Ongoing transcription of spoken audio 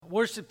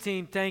Worship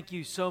team, thank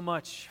you so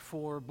much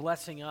for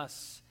blessing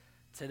us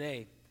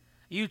today.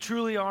 You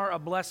truly are a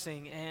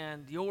blessing,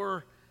 and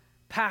your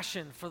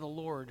passion for the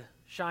Lord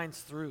shines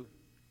through.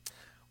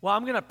 Well,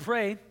 I'm going to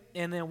pray,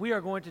 and then we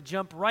are going to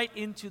jump right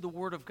into the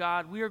Word of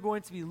God. We are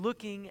going to be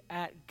looking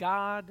at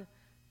God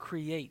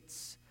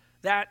creates.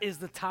 That is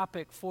the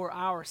topic for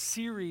our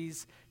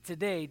series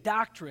today,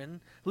 Doctrine,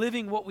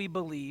 Living What We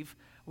Believe.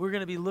 We're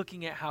going to be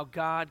looking at how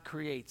God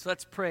creates.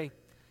 Let's pray.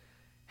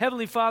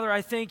 Heavenly Father,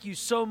 I thank you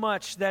so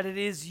much that it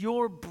is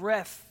your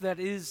breath that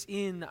is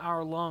in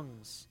our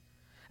lungs.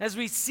 As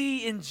we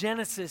see in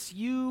Genesis,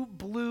 you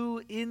blew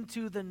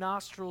into the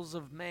nostrils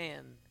of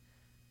man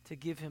to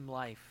give him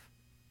life.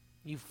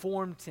 You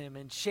formed him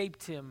and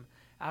shaped him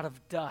out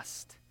of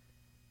dust.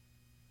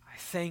 I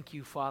thank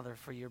you, Father,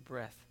 for your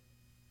breath.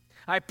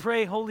 I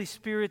pray, Holy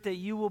Spirit, that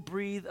you will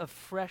breathe a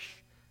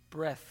fresh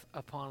breath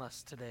upon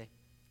us today.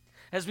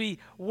 As we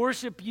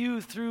worship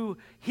you through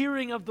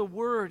hearing of the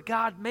word,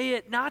 God, may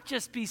it not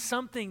just be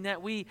something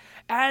that we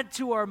add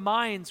to our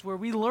minds where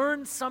we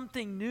learn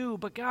something new,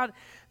 but God,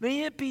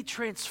 may it be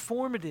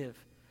transformative.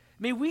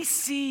 May we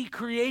see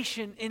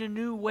creation in a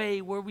new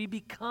way where we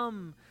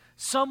become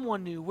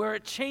someone new, where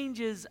it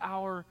changes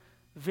our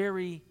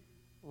very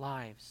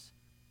lives.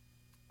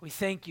 We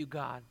thank you,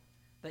 God,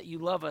 that you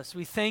love us.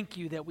 We thank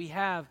you that we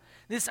have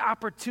this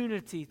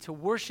opportunity to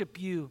worship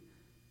you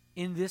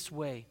in this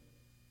way.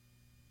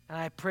 And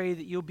I pray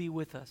that you'll be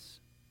with us.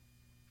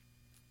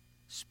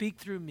 Speak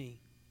through me.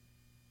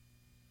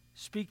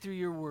 Speak through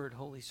your word,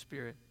 Holy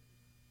Spirit,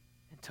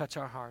 and touch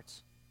our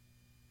hearts.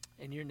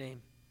 In your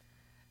name,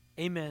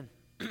 amen.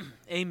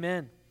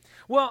 Amen.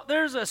 Well,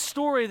 there's a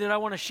story that I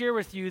want to share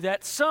with you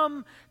that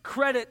some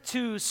credit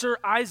to Sir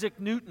Isaac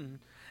Newton.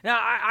 Now,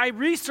 I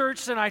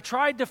researched and I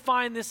tried to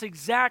find this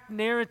exact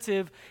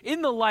narrative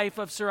in the life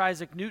of Sir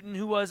Isaac Newton,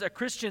 who was a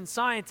Christian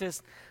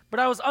scientist, but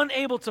I was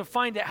unable to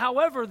find it.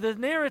 However, the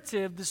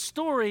narrative, the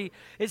story,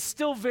 is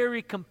still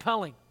very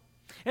compelling.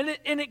 And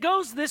it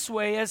goes this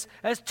way, as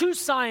two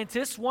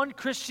scientists, one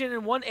Christian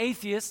and one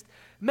atheist,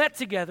 met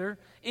together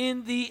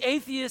in the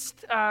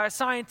atheist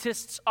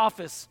scientist's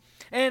office.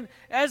 And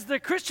as the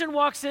Christian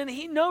walks in,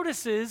 he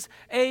notices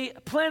a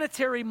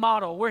planetary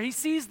model where he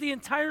sees the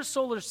entire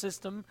solar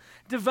system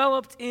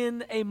developed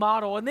in a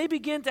model. And they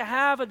begin to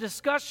have a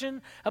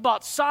discussion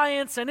about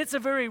science, and it's a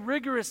very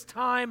rigorous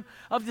time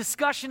of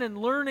discussion and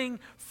learning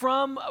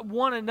from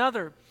one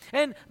another.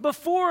 And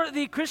before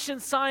the Christian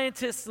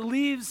scientist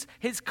leaves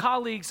his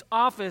colleague's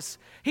office,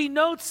 he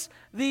notes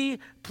the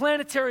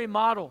planetary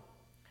model.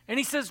 And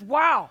he says,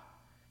 wow,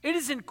 it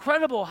is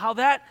incredible how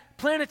that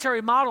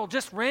planetary model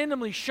just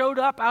randomly showed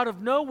up out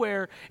of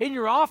nowhere in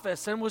your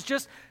office and was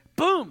just,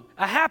 boom,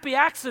 a happy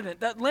accident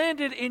that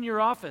landed in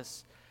your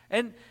office.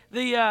 And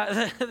the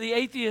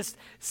atheist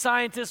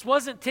scientist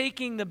wasn't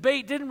taking the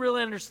bait, didn't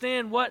really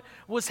understand what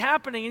was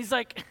happening. And he's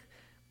like,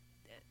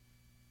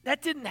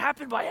 that didn't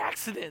happen by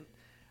accident.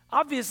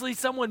 Obviously,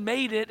 someone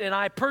made it, and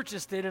I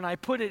purchased it, and I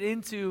put it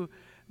into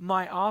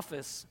my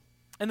office.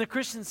 And the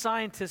Christian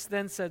scientist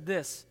then said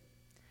this: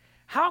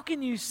 how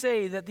can you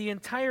say that the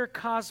entire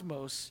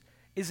cosmos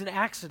is an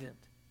accident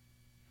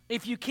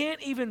if you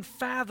can't even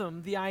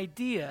fathom the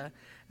idea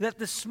that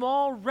the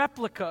small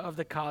replica of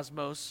the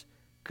cosmos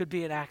could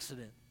be an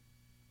accident?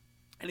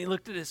 And he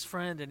looked at his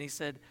friend and he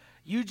said,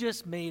 you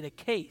just made a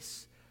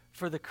case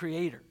for the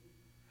Creator.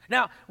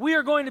 Now, we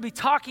are going to be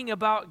talking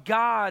about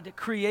God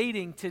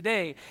creating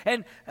today.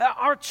 And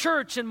our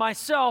church and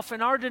myself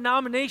and our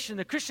denomination,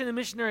 the Christian and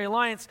Missionary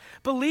Alliance,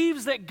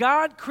 believes that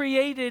God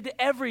created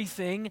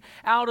everything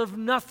out of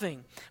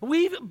nothing.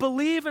 We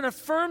believe and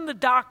affirm the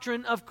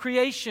doctrine of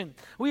creation.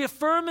 We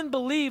affirm and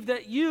believe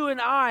that you and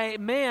I,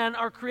 man,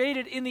 are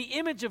created in the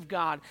image of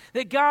God,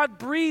 that God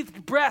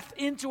breathed breath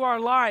into our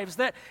lives,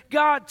 that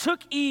God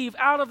took Eve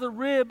out of the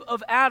rib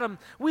of Adam.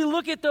 We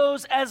look at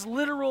those as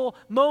literal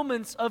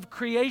moments of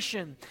creation.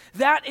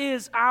 That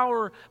is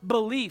our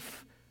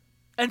belief.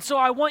 And so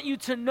I want you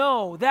to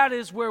know that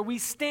is where we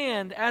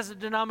stand as a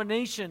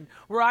denomination,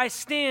 where I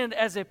stand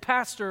as a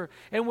pastor,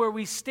 and where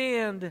we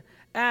stand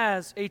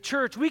as a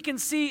church. We can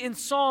see in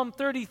Psalm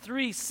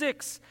 33,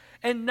 6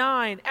 and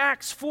 9,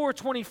 Acts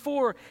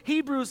 4:24,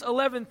 Hebrews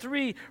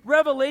 11:3,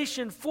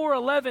 Revelation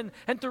 4:11,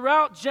 and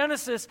throughout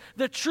Genesis,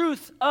 the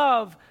truth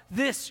of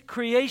this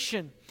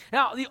creation.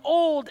 Now, the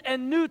Old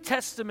and New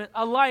Testament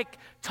alike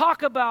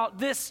talk about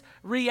this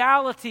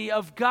reality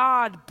of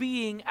God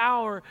being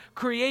our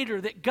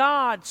creator, that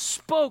God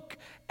spoke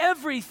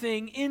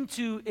everything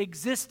into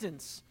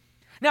existence.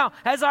 Now,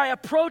 as I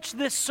approach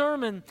this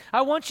sermon,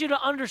 I want you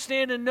to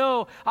understand and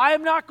know I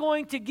am not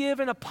going to give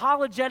an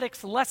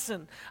apologetics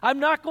lesson. I'm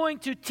not going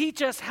to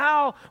teach us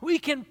how we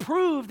can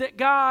prove that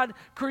God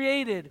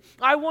created.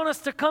 I want us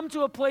to come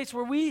to a place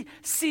where we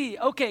see,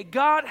 okay,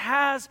 God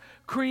has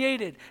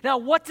created. Now,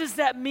 what does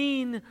that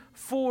mean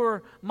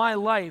for my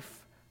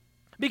life?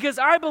 Because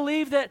I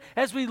believe that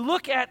as we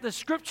look at the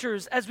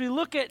scriptures, as we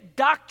look at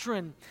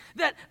doctrine,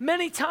 that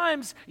many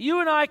times you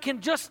and I can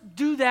just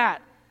do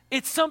that.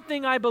 It's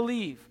something I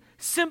believe,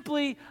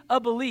 simply a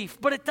belief,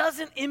 but it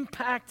doesn't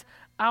impact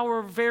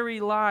our very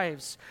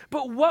lives.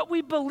 But what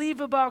we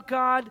believe about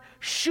God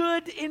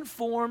should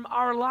inform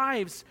our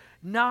lives,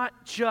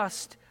 not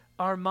just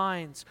our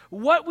minds.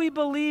 What we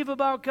believe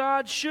about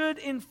God should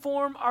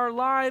inform our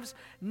lives,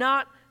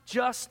 not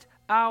just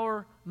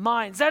our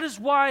minds. That is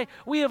why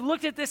we have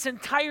looked at this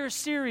entire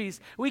series.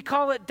 We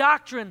call it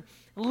Doctrine,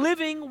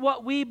 Living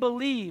What We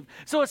Believe.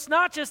 So it's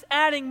not just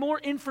adding more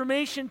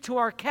information to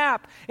our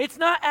cap. It's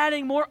not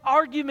adding more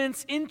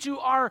arguments into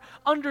our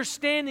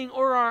understanding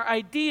or our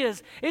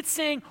ideas. It's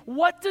saying,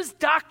 what does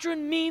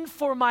doctrine mean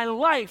for my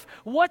life?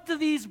 What do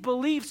these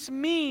beliefs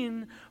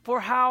mean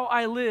for how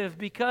I live?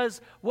 Because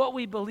what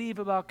we believe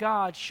about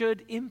God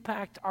should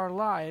impact our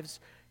lives,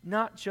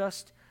 not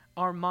just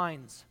our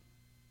minds.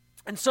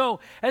 And so,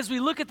 as we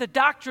look at the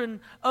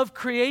doctrine of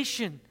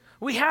creation,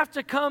 we have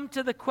to come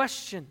to the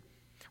question.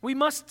 We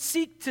must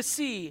seek to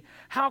see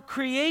how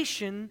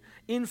creation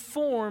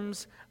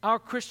informs our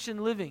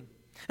Christian living.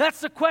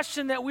 That's the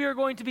question that we are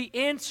going to be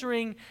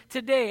answering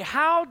today.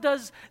 How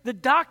does the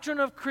doctrine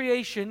of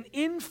creation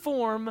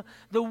inform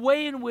the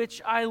way in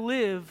which I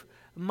live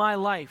my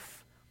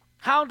life?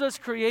 How does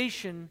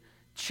creation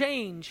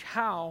change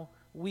how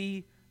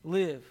we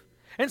live?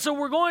 And so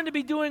we're going to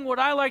be doing what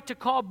I like to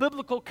call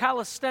biblical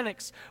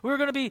calisthenics. We're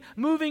going to be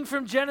moving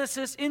from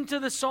Genesis into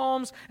the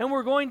Psalms, and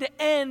we're going to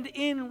end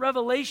in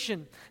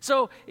Revelation.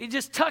 So you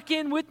just tuck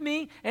in with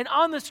me, and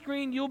on the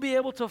screen you'll be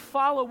able to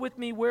follow with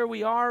me where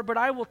we are, but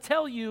I will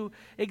tell you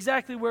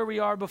exactly where we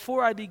are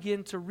before I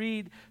begin to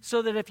read,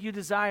 so that if you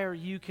desire,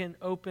 you can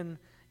open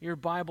your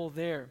Bible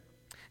there.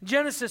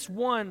 Genesis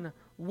 1,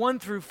 1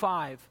 through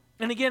 5.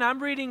 And again,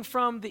 I'm reading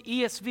from the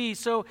ESV,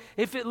 so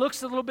if it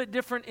looks a little bit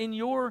different in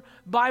your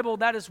Bible,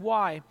 that is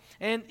why.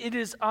 And it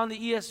is on the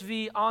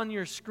ESV on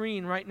your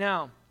screen right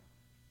now.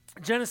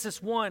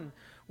 Genesis 1,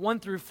 1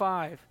 through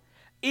 5.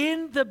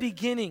 In the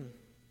beginning,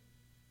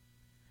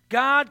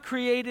 God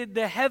created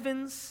the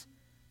heavens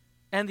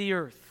and the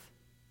earth.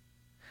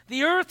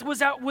 The earth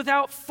was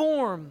without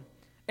form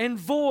and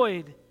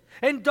void,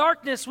 and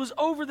darkness was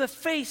over the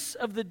face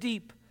of the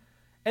deep,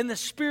 and the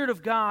Spirit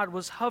of God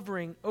was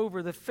hovering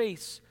over the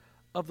face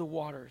of the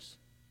waters.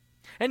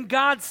 And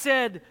God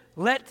said,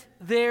 "Let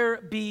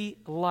there be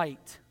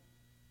light."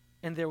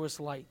 And there was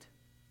light.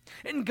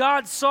 And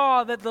God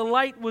saw that the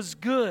light was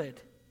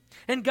good.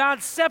 And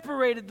God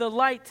separated the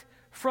light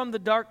from the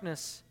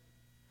darkness.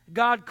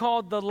 God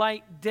called the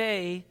light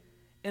day,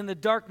 and the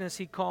darkness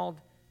he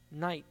called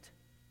night.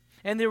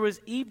 And there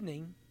was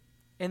evening,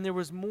 and there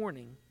was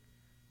morning,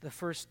 the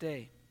first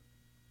day.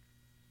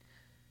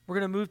 We're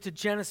going to move to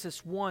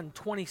Genesis 1,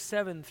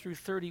 27 through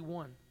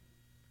 31.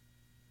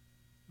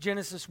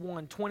 Genesis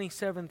 1,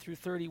 27 through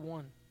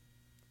 31.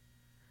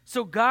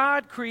 So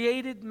God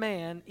created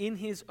man in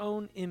his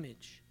own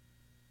image.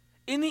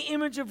 In the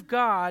image of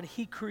God,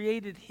 he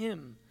created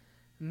him.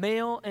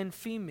 Male and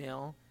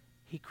female,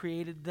 he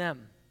created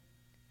them.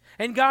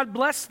 And God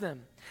blessed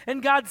them.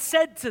 And God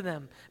said to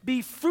them,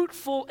 "Be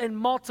fruitful and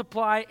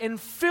multiply, and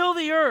fill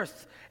the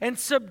earth, and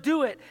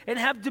subdue it, and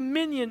have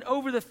dominion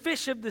over the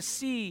fish of the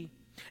sea,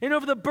 and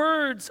over the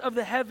birds of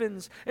the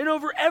heavens, and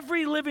over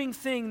every living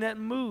thing that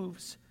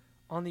moves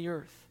on the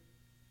earth."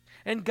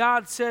 And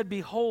God said,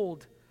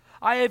 "Behold,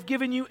 I have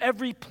given you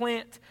every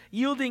plant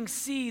yielding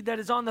seed that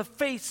is on the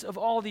face of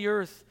all the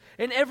earth,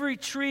 and every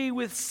tree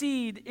with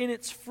seed in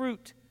its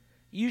fruit.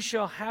 You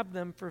shall have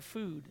them for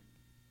food.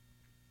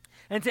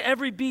 And to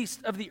every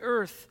beast of the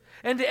earth,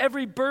 and to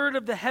every bird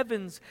of the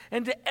heavens,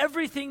 and to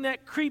everything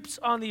that creeps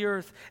on the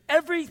earth,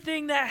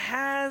 everything that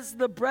has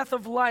the breath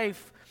of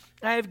life,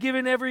 I have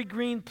given every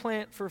green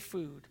plant for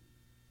food."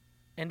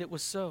 And it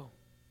was so.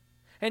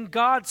 And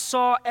God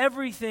saw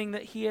everything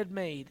that he had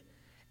made,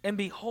 and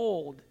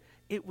behold,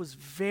 it was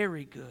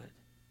very good.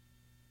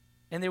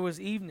 And there was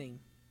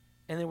evening,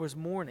 and there was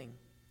morning,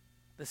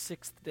 the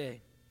sixth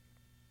day.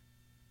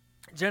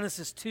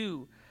 Genesis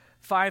 2,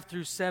 5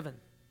 through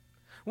 7.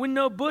 When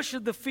no bush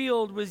of the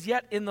field was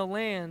yet in the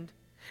land,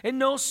 and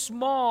no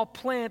small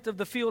plant of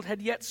the field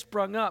had yet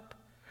sprung up,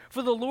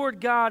 for the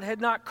Lord God had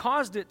not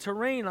caused it to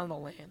rain on the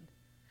land,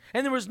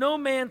 and there was no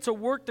man to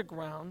work the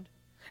ground,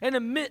 and a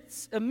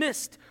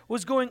mist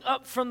was going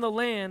up from the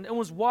land and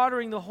was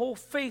watering the whole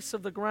face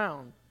of the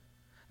ground.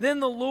 Then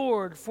the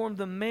Lord formed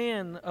the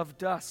man of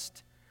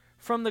dust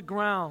from the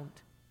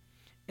ground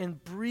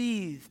and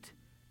breathed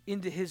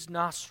into his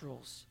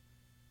nostrils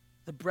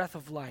the breath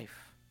of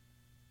life.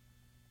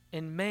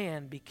 And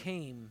man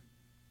became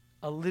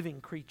a living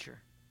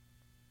creature.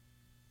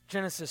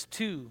 Genesis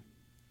 2,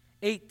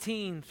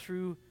 18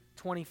 through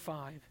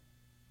 25.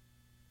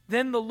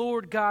 Then the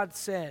Lord God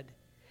said,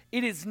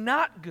 "It is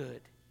not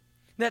good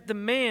that the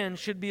man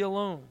should be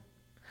alone.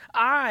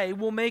 I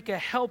will make a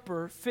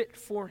helper fit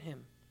for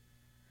him."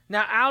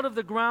 Now out of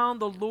the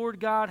ground the Lord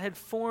God had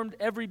formed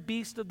every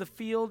beast of the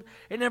field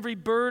and every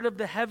bird of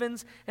the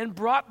heavens, and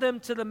brought them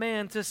to the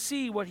man to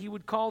see what he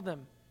would call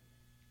them.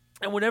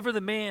 And whatever the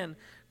man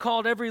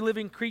called every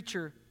living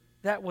creature,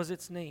 that was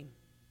its name.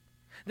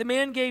 The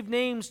man gave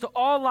names to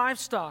all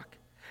livestock,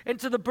 and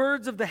to the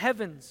birds of the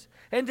heavens,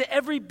 and to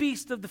every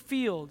beast of the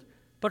field.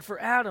 But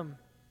for Adam,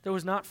 there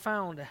was not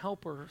found a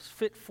helper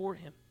fit for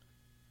him.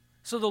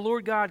 So the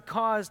Lord God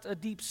caused a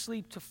deep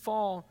sleep to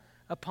fall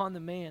upon the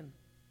man.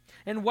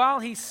 And while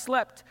he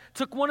slept,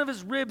 took one of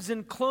his ribs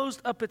and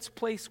closed up its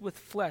place with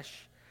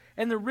flesh.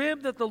 And the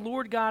rib that the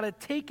Lord God had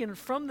taken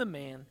from the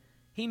man,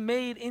 he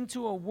made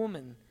into a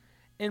woman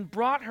and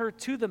brought her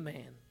to the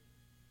man.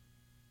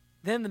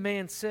 Then the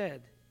man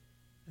said,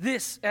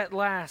 "This at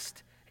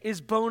last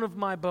is bone of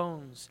my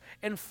bones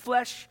and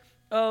flesh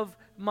of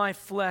my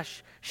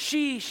flesh.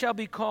 She shall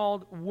be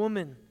called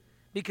woman,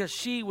 because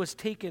she was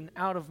taken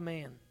out of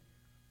man.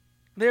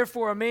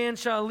 Therefore a man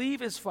shall leave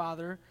his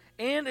father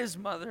and his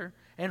mother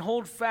and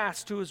hold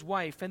fast to his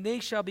wife, and they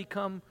shall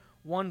become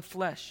one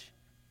flesh.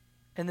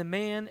 And the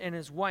man and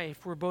his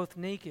wife were both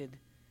naked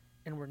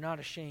and were not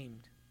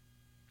ashamed."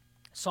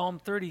 Psalm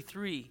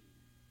 33,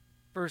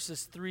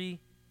 verses 3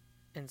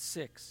 and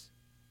 6.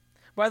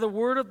 By the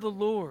word of the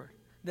Lord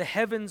the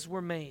heavens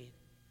were made,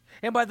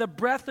 and by the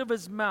breath of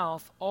his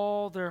mouth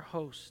all their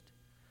host.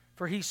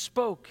 For he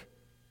spoke,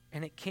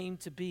 and it came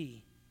to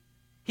be.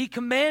 He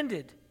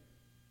commanded,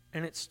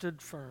 and it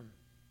stood firm.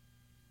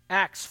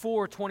 Acts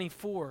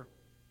 4:24.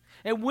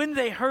 And when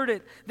they heard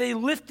it, they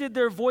lifted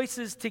their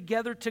voices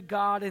together to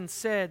God and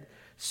said,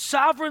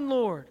 "Sovereign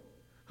Lord,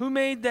 who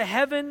made the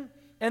heaven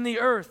and the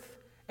earth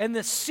and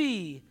the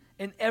sea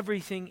and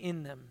everything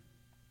in them."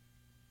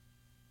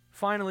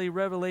 Finally,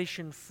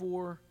 Revelation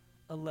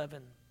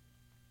 4:11.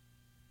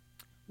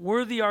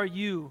 Worthy are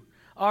you,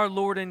 our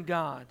Lord and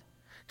God,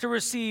 to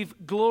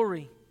receive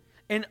glory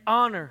and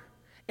honor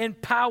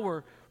and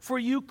power, for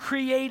you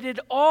created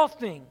all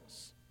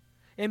things,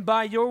 and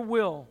by your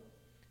will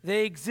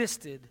they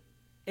existed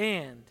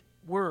and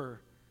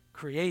were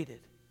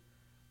created.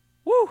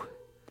 Woo!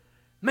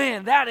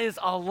 Man, that is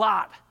a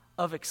lot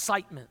of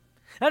excitement.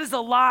 That is a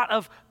lot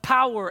of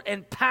power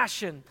and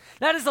passion.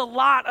 That is a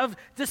lot of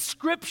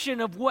description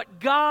of what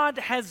God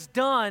has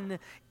done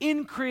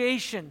in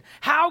creation,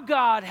 how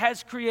God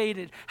has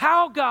created,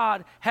 how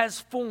God has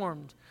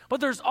formed.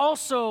 But there's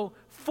also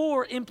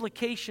 4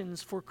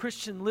 implications for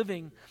Christian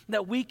living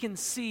that we can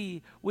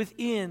see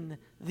within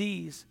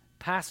these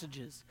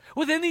passages.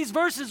 Within these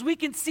verses, we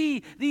can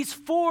see these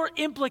 4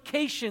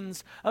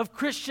 implications of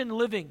Christian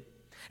living.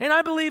 And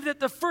I believe that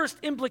the first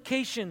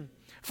implication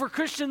for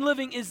Christian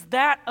living is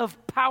that of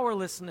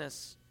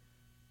powerlessness.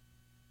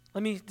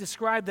 Let me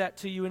describe that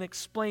to you and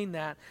explain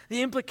that.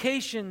 The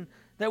implication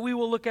that we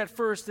will look at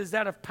first is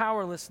that of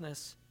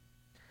powerlessness.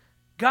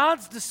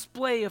 God's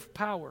display of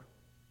power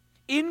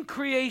in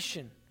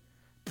creation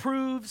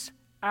proves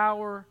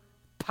our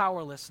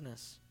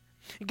powerlessness.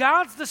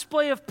 God's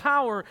display of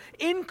power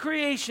in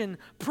creation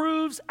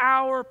proves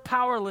our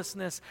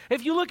powerlessness.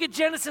 If you look at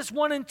Genesis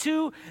 1 and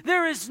 2,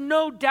 there is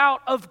no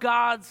doubt of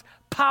God's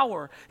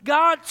power.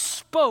 God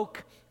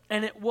spoke,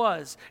 and it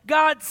was.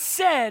 God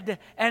said,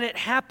 and it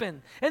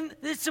happened. And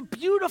it's a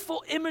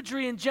beautiful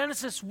imagery in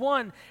Genesis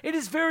 1. It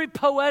is very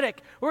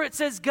poetic, where it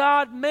says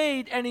God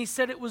made, and he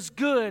said it was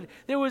good.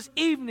 There was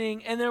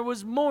evening, and there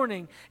was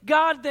morning.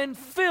 God then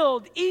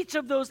filled each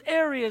of those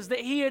areas that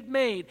he had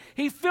made.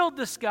 He filled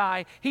the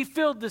sky. He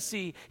filled the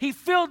sea. He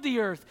filled the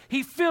earth.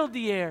 He filled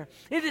the air.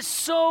 It is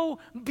so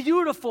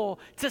beautiful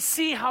to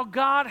see how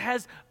God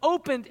has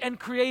opened and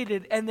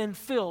created and then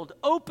filled.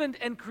 Opened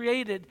and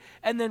created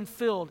and then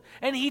filled.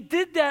 And he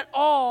did that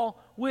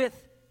all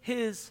with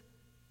his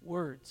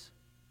words.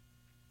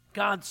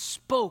 God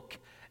spoke,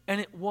 and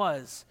it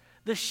was.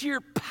 The sheer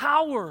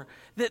power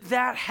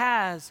that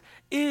has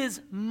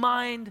is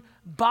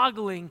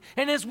mind-boggling.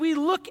 And as we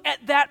look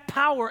at that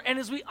power and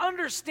as we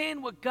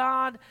understand what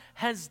God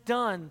has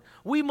done,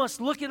 we must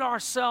look at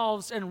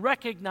ourselves and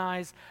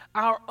recognize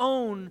our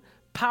own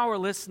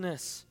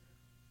powerlessness.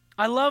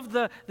 I love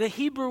the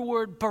Hebrew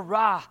word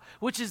bara,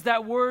 which is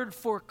that word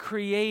for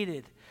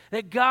created.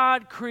 That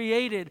God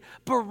created.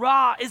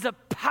 Bara is a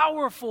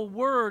powerful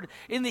word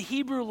in the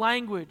Hebrew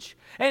language.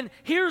 And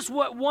here's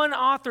what one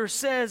author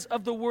says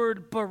of the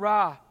word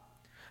bara.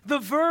 The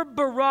verb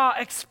bara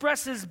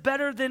expresses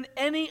better than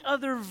any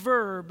other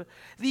verb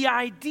the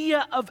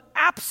idea of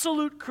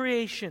absolute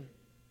creation,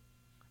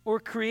 or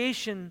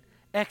creation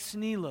ex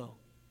nihilo.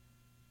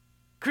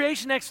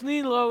 Creation ex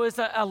nihilo is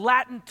a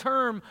Latin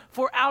term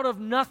for out of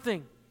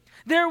nothing.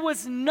 There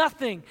was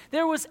nothing.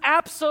 There was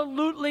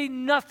absolutely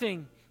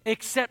nothing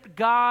except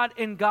God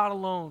and God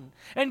alone.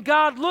 And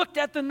God looked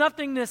at the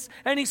nothingness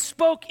and he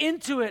spoke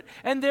into it,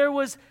 and there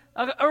was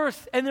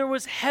earth and there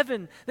was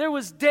heaven. There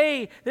was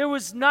day, there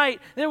was night,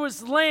 there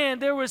was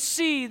land, there was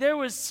sea, there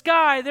was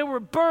sky, there were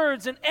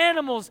birds and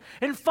animals.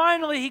 And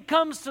finally he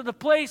comes to the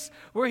place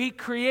where he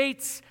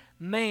creates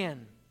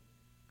man.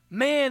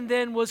 Man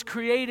then was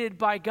created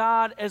by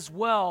God as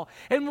well.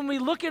 And when we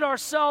look at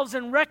ourselves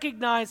and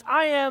recognize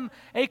I am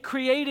a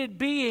created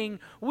being,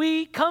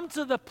 we come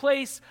to the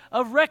place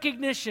of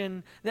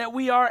recognition that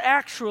we are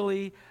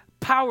actually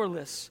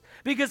powerless,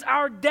 because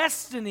our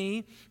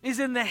destiny is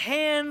in the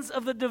hands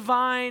of the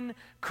divine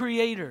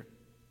creator.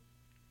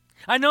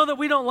 I know that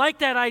we don't like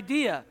that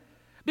idea,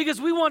 Because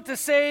we want to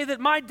say that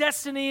my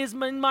destiny is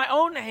in my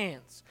own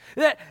hands,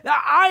 that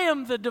I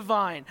am the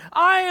divine.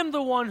 I am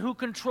the one who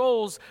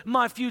controls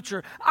my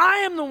future. I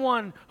am the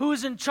one who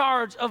is in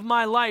charge of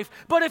my life.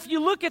 But if you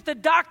look at the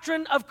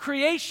doctrine of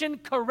creation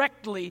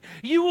correctly,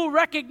 you will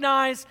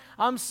recognize,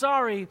 I'm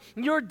sorry,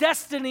 your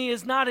destiny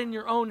is not in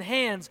your own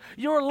hands.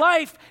 Your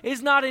life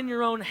is not in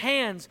your own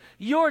hands.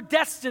 Your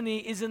destiny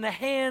is in the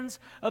hands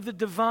of the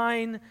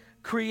divine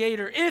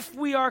Creator. If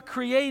we are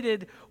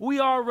created, we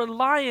are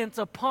reliant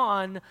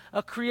upon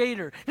a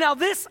Creator. Now,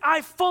 this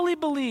I fully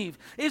believe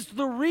is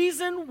the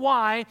reason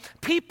why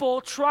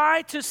people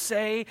try to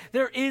say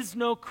there is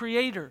no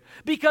Creator.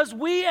 Because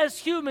we as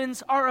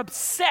humans are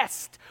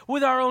obsessed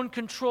with our own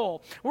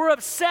control. We're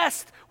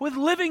obsessed with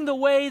living the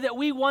way that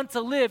we want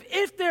to live.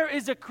 If there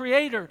is a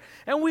Creator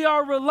and we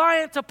are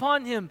reliant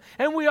upon Him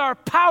and we are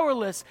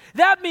powerless,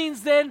 that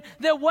means then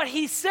that what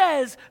He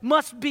says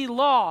must be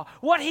law.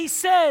 What He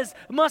says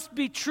must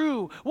be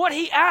true. What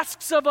He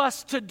asks of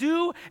us to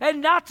do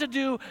and not to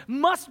do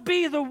must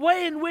be the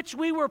way in which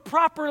we were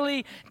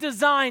properly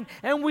designed,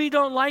 and we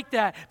don't like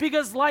that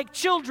because, like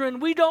children,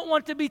 we don't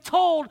want to be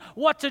told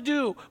what to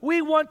do.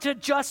 We want to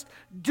just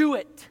do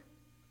it.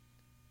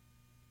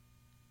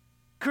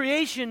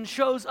 Creation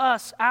shows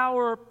us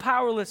our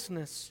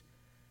powerlessness.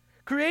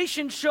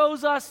 Creation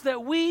shows us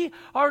that we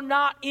are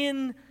not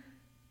in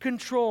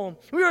control.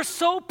 We are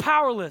so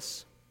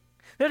powerless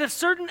that if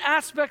certain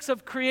aspects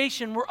of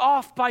creation were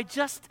off by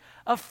just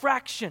a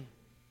fraction,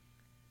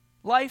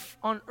 life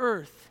on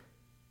earth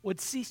would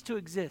cease to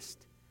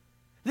exist.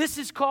 This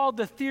is called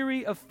the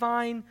theory of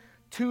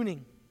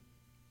fine-tuning.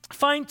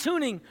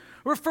 Fine-tuning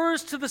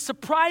refers to the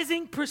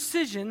surprising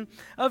precision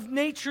of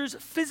nature's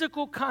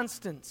physical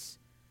constants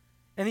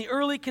and the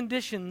early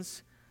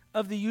conditions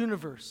of the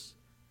universe.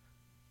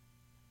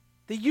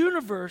 The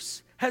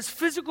universe has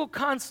physical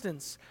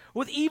constants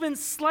with even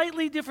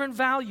slightly different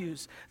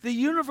values. The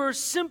universe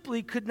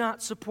simply could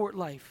not support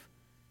life.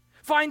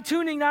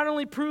 Fine-tuning not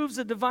only proves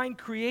a divine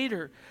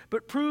Creator,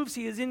 but proves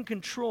He is in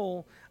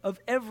control of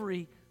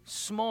every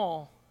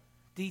small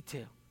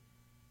detail.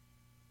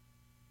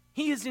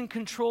 He is in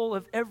control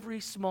of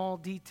every small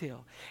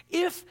detail.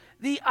 If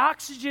the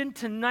oxygen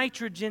to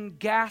nitrogen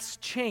gas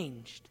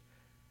changed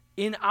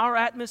in our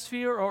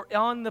atmosphere or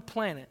on the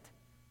planet,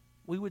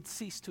 we would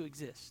cease to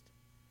exist.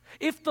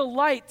 If the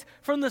light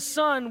from the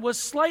sun was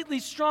slightly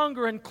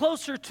stronger and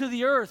closer to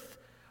the earth,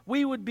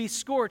 we would be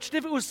scorched.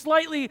 If it was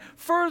slightly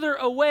further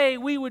away,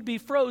 we would be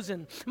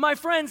frozen. My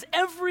friends,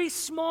 every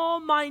small,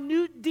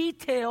 minute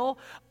detail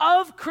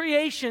of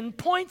creation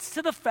points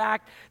to the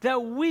fact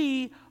that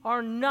we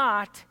are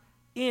not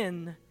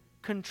in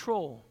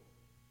control.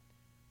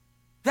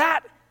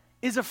 That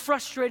is a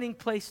frustrating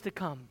place to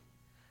come.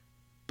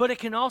 But it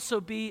can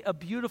also be a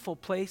beautiful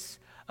place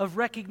of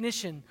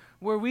recognition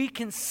where we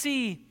can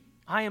see,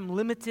 I am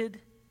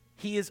limited,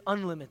 He is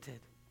unlimited.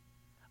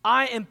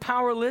 I am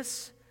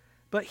powerless,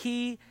 but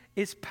He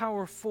is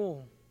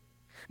powerful.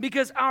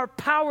 Because our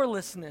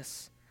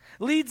powerlessness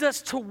leads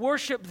us to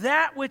worship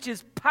that which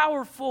is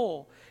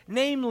powerful,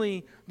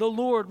 namely the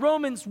Lord.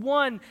 Romans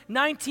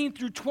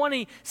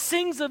 1:19-20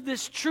 sings of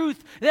this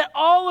truth that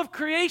all of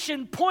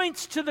creation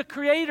points to the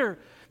Creator.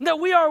 That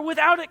we are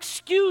without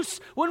excuse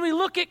when we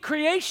look at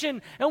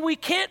creation and we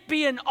can't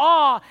be in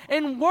awe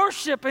and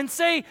worship and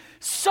say,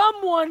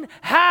 someone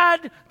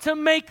had to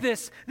make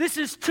this. This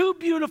is too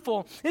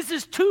beautiful. This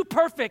is too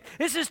perfect.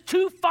 This is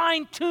too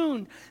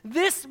fine-tuned.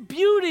 This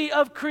beauty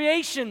of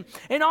creation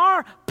and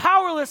our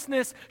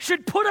powerlessness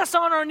should put us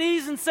on our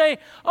knees and say,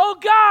 oh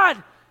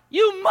God,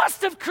 you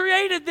must have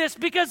created this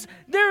because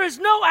there is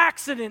no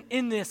accident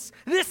in this.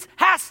 This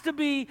has to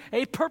be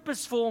a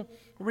purposeful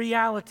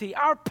reality.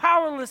 Our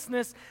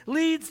powerlessness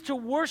leads to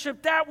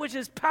worship that which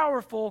is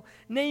powerful,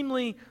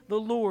 namely the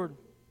Lord.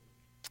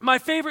 My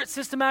favorite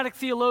systematic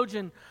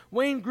theologian,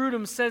 Wayne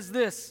Grudem, says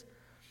this: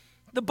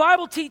 the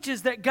Bible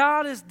teaches that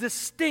God is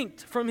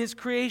distinct from His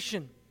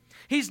creation.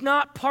 He's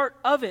not part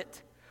of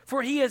it,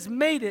 for He has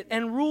made it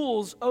and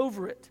rules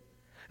over it.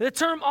 The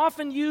term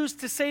often used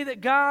to say that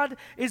God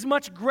is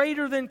much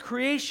greater than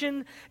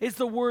creation is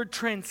the word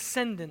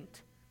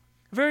transcendent.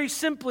 Very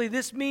simply,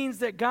 this means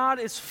that God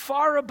is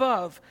far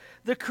above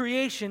the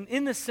creation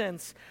in the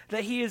sense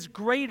that He is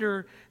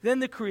greater than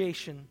the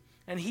creation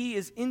and He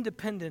is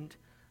independent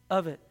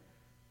of it.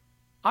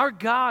 Our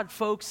God,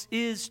 folks,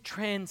 is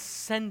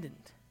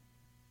transcendent.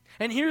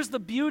 And here's the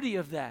beauty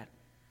of that.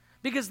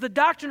 Because the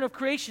doctrine of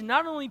creation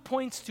not only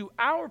points to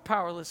our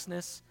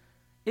powerlessness,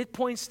 it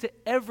points to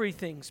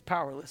everything's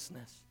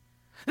powerlessness.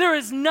 There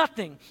is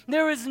nothing,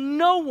 there is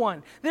no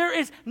one, there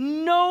is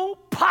no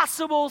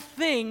possible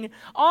thing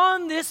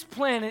on this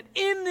planet,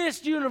 in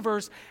this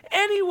universe,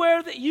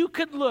 anywhere that you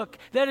could look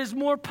that is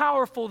more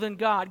powerful than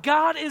God.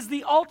 God is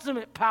the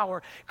ultimate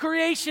power.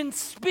 Creation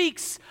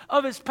speaks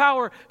of His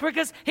power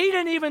because He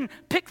didn't even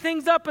pick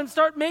things up and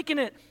start making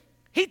it.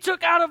 He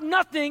took out of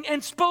nothing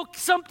and spoke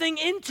something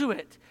into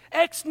it.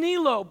 Ex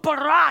nihilo,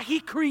 bara, he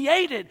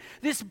created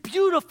this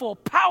beautiful,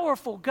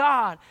 powerful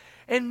God.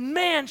 And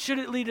man, should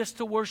it lead us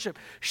to worship?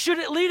 Should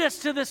it lead us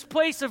to this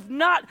place of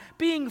not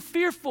being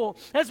fearful?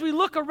 As we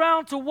look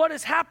around to what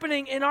is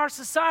happening in our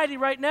society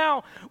right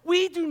now,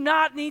 we do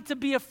not need to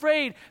be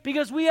afraid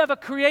because we have a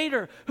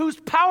creator who's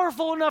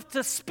powerful enough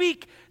to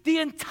speak the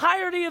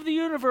entirety of the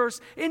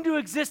universe into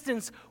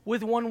existence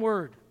with one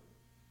word.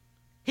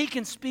 He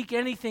can speak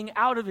anything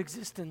out of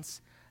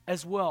existence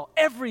as well.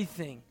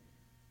 Everything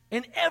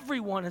and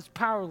everyone is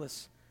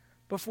powerless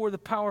before the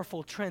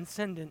powerful,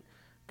 transcendent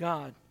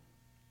God.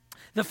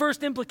 The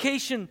first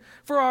implication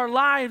for our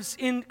lives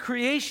in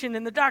creation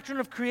and the doctrine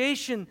of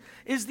creation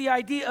is the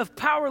idea of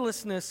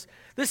powerlessness.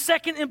 The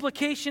second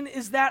implication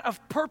is that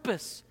of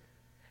purpose.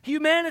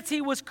 Humanity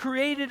was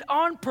created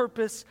on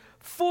purpose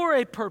for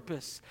a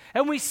purpose.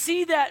 And we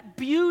see that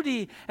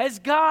beauty as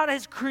God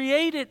has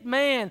created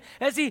man,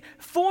 as he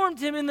formed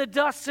him in the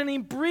dust and he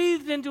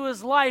breathed into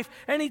his life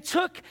and he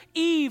took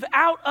Eve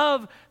out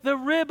of the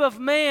rib of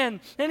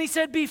man and he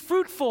said, "Be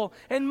fruitful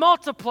and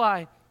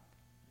multiply."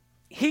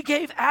 He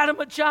gave Adam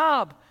a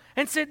job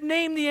and said,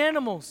 "Name the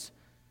animals."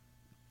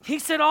 He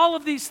said, "All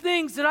of these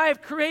things that I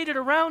have created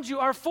around you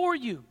are for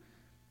you."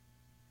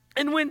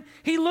 And when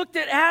he looked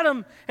at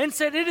Adam and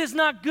said, "It is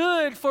not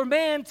good for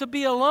man to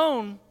be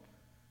alone,"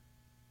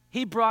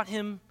 he brought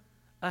him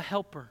a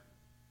helper,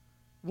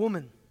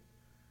 woman.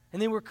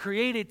 And they were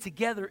created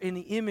together in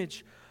the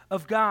image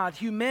of God.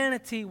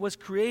 Humanity was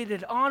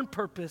created on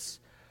purpose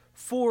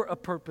for a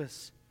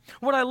purpose.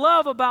 What I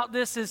love about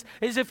this is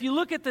if you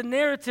look at the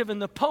narrative in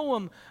the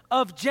poem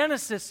of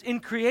Genesis in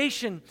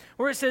creation,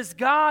 where it says,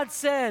 God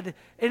said,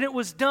 and it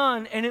was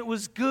done, and it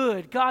was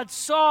good. God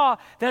saw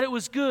that it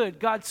was good.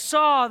 God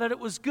saw that it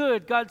was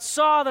good. God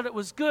saw that it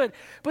was good.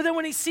 But then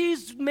when he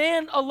sees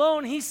man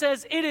alone, he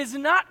says, it is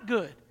not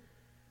good.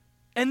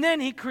 And then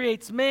he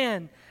creates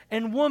man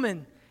and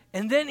woman,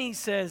 and then he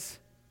says,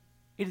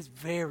 it is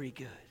very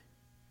good.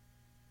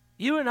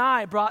 You and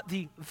I brought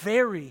the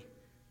very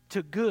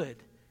to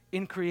good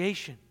in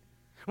creation.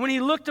 When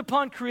he looked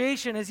upon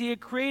creation as he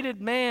had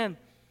created man,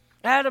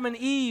 Adam and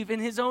Eve in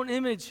his own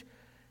image,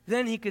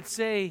 then he could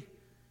say,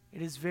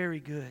 it is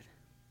very good.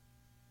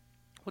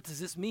 What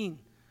does this mean?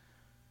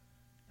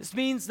 This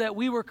means that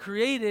we were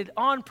created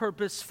on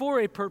purpose for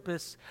a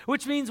purpose,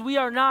 which means we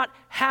are not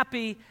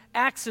happy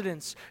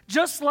accidents.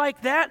 Just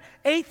like that,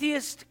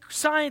 atheist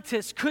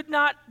scientists could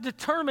not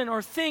determine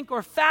or think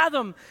or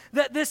fathom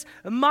that this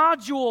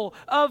module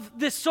of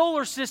this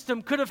solar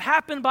system could have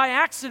happened by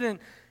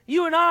accident.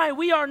 You and I,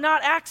 we are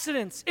not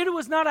accidents. It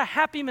was not a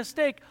happy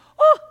mistake.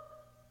 Oh,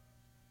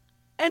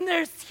 and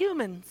there's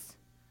humans.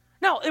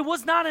 No, it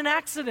was not an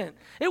accident.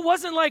 It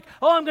wasn't like,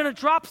 oh, I'm going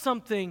to drop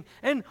something,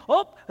 and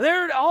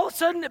there, all of a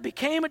sudden it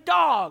became a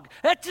dog.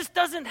 That just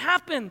doesn't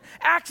happen.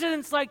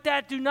 Accidents like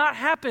that do not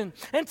happen.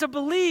 And to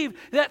believe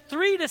that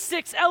 3 to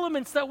 6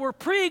 elements that were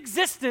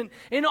pre-existent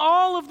in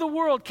all of the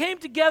world came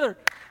together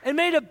and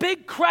made a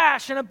big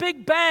crash and a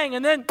big bang,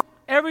 and then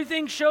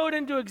everything showed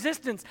into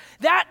existence.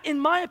 That, in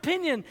my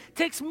opinion,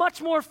 takes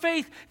much more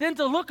faith than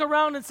to look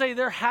around and say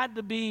there had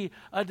to be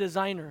a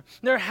designer.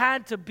 There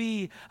had to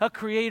be a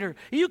creator.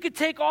 You could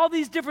take all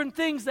these different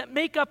things that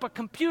make up a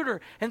computer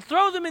and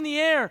throw them in the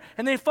air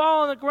and they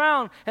fall on the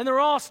ground and they're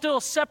all still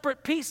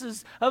separate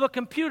pieces of a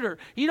computer.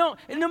 No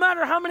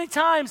matter how many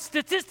times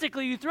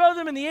statistically you throw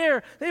them in the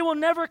air, they will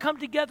never come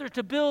together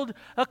to build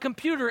a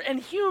computer. And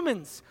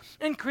humans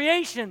and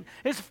creation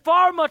is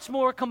far much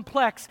more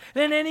complex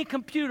than any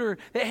computer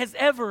that has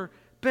ever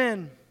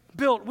been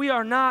built. We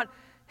are not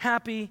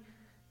happy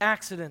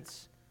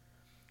accidents.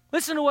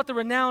 Listen to what the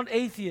renowned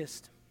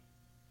atheist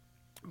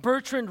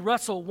Bertrand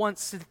Russell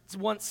once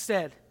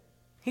said.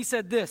 He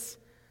said this,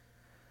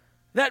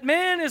 that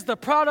man is the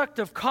product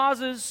of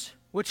causes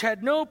which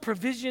had no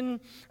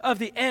provision of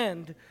the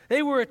end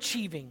they were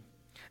achieving.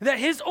 That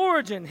his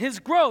origin, his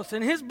growth,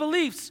 and his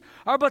beliefs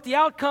are but the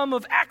outcome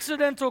of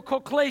accidental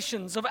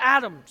collations of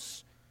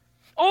atoms.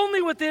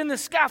 Only within the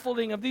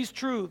scaffolding of these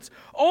truths,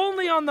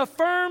 only on the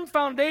firm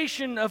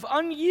foundation of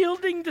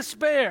unyielding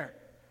despair,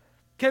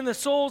 can the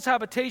soul's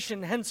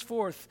habitation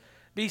henceforth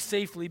be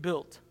safely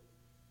built.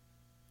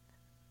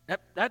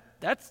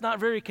 That's not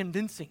very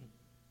convincing.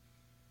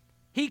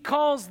 He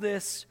calls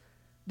this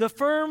the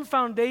firm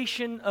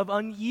foundation of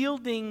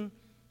unyielding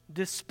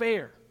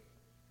despair.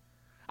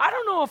 I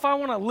don't know if I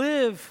want to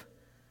live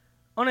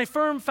on a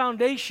firm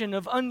foundation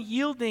of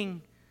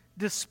unyielding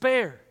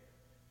despair.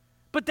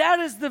 But that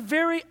is the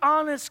very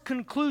honest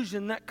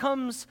conclusion that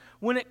comes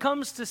when it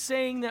comes to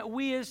saying that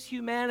we as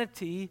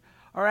humanity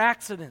are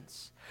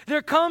accidents.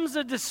 There comes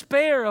a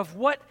despair of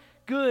what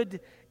good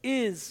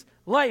is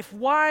life.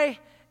 Why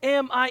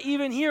am I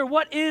even here?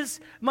 What is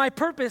my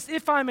purpose?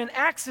 If I'm an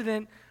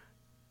accident,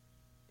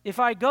 if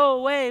I go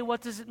away, what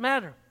does it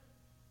matter?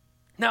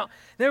 Now,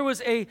 there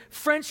was a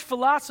French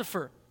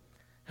philosopher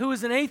who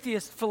is an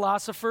atheist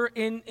philosopher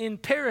in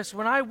Paris.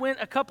 When I went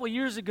a couple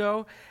years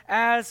ago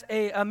as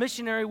a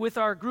missionary with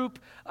our group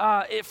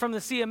from the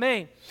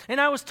CMA,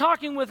 and I was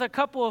talking with a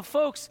couple of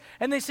folks,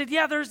 and they said,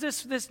 yeah, there's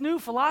this new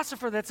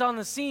philosopher that's on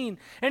the scene,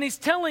 and he's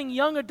telling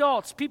young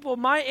adults, people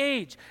my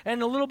age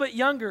and a little bit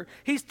younger,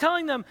 he's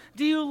telling them,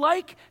 do you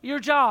like your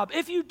job?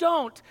 If you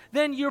don't,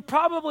 then you're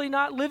probably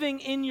not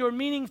living in your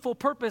meaningful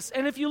purpose.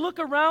 And if you look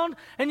around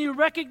and you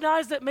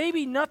recognize that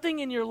maybe nothing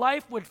in your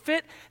life would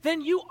fit,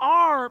 then you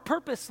are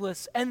purposeless,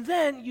 and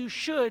then you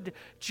should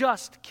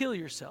just kill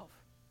yourself.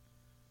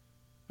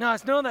 Now, I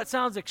know that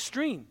sounds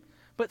extreme,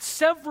 but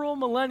several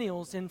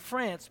millennials in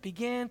France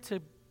began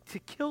to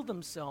kill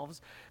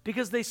themselves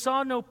because they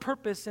saw no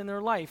purpose in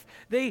their life.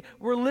 They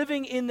were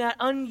living in that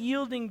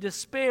unyielding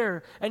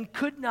despair and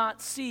could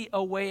not see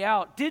a way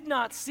out, did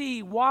not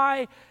see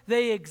why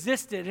they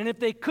existed. And if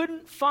they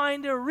couldn't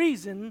find a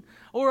reason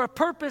or a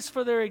purpose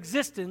for their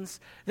existence,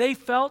 they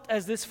felt,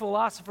 as this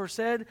philosopher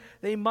said,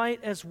 they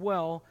might as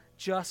well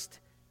just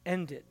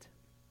end it.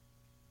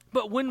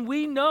 But when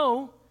we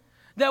know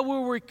that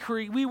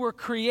we were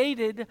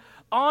created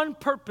on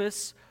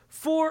purpose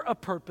for a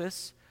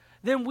purpose,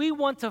 then we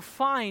want to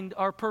find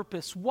our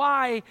purpose.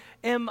 Why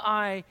am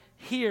I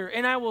here?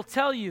 And I will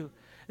tell you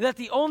that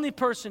the only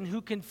person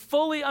who can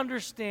fully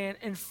understand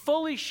and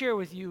fully share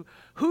with you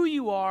who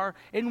you are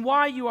and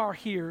why you are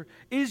here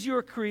is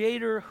your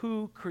Creator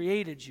who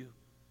created you.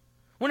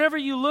 Whenever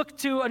you look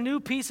to a new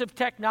piece of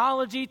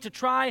technology to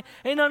try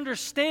and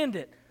understand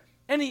it,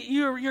 and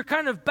you're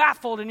kind of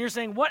baffled and you're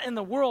saying, what in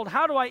the world?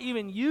 How do I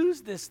even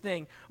use this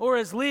thing? Or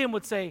as Liam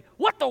would say,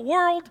 what the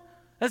world?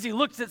 As he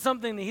looks at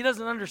something that he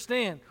doesn't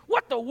understand.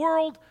 What the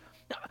world?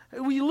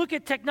 When you look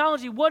at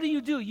technology, what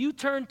do? You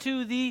turn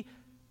to the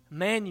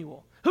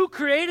manual. Who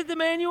created the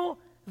manual?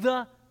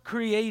 The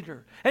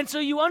Creator. And so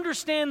you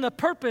understand the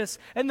purpose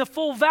and the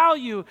full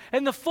value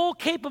and the full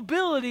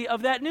capability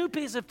of that new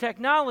piece of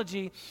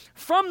technology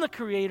from the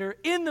Creator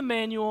in the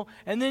manual,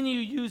 and then you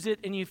use it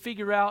and you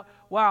figure out,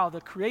 wow, the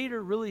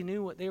Creator really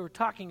knew what they were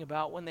talking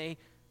about when they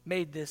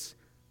made this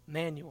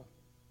manual.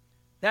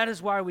 That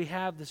is why we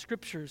have the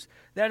Scriptures.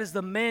 That is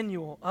the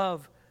manual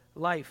of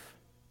life.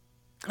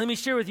 Let me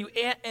share with you,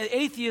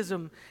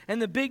 atheism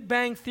and the Big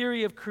Bang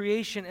theory of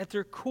creation at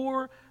their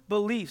core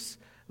beliefs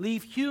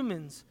leave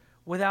humans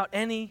without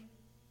any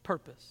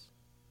purpose.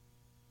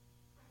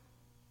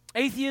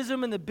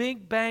 Atheism and the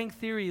Big Bang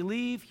theory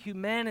leave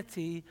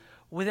humanity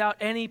without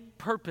any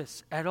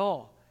purpose at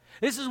all.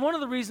 This is one of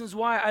the reasons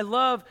why I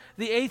love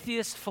the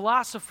atheist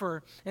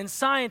philosopher and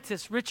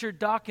scientist Richard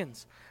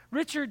Dawkins.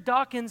 Richard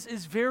Dawkins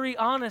is very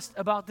honest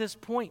about this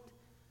point.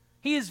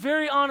 He is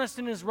very honest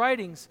in his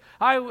writings.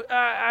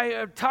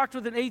 I talked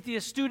with an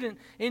atheist student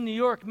in New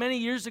York many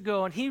years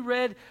ago, and he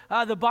read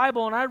the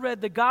Bible, and I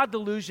read The God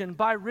Delusion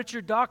by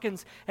Richard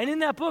Dawkins. And in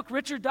that book,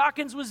 Richard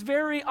Dawkins was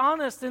very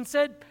honest and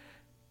said,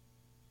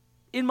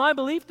 in my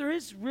belief, there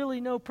is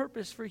really no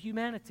purpose for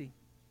humanity.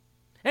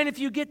 And if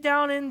you get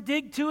down and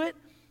dig to it,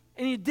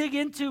 and you dig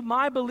into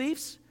my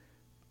beliefs,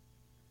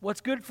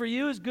 what's good for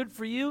you is good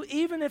for you,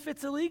 even if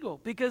it's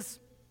illegal. Because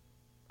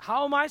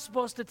how am I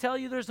supposed to tell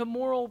you there's a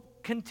moral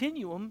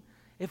continuum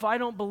if I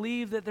don't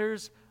believe that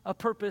there's a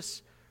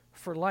purpose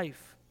for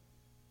life?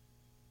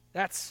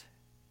 That's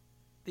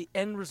the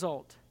end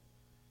result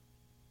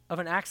of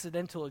an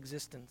accidental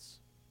existence.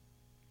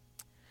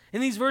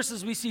 In these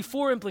verses, we see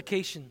 4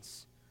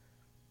 implications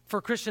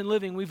for Christian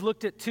living. We've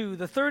looked at 2.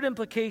 The third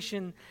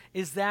implication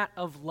is that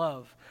of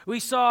love. We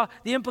saw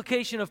the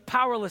implication of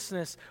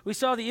powerlessness. We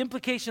saw the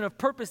implication of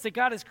purpose, that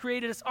God has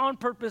created us on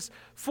purpose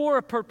for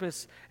a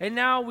purpose. And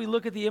now we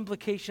look at the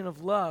implication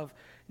of love.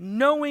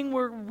 Knowing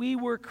where we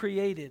were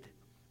created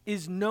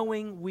is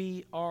knowing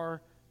we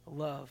are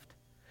loved.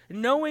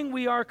 Knowing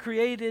we are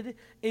created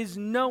is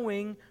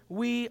knowing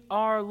we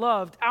are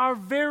loved. Our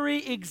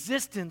very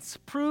existence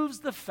proves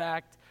the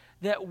fact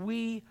that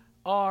we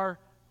are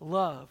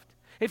loved.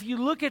 If you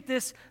look at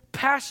this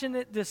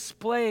passionate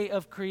display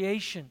of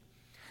creation,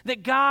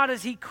 that God,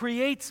 as He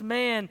creates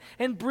man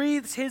and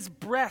breathes His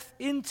breath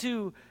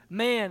into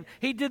man,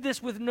 He did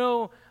this with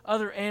no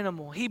other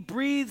animal. He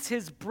breathes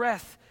His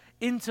breath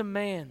into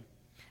man.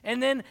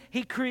 And then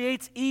He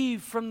creates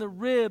Eve from the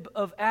rib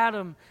of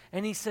Adam,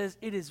 and He says,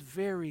 it is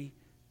very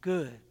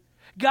good.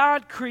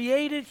 God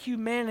created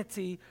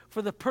humanity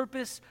for the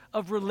purpose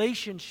of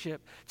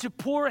relationship, to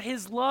pour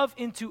His love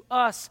into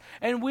us,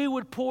 and we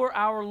would pour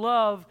our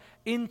love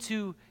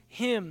into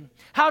Him.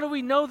 How do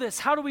we know this?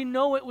 How do we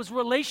know it was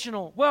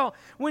relational? Well,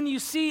 when you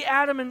see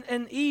Adam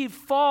and Eve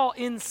fall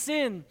in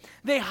sin,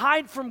 they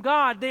hide from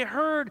God. They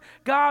heard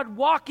God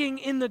walking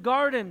in the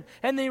garden,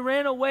 and they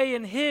ran away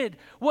and hid.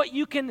 What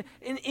you can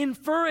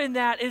infer in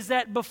that is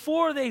that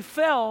before they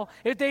fell,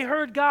 if they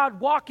heard God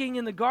walking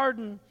in the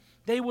garden,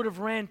 they would have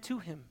ran to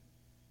Him.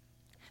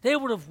 They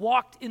would have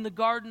walked in the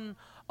garden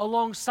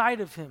alongside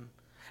of Him.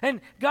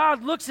 And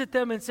God looks at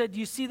them and said,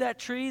 you see that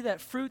tree, that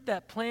fruit,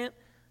 that plant,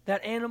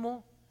 that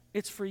animal?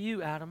 It's for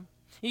you, Adam.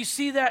 You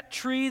see that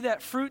tree,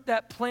 that fruit,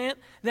 that plant,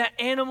 that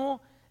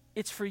animal?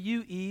 it's for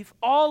you, Eve.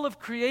 All of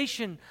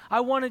creation,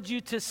 I wanted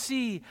you to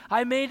see.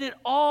 I made it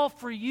all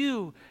for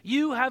you.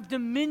 You have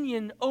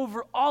dominion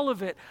over all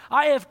of it.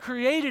 I have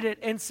created it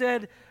and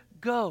said,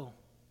 go.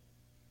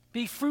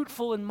 Be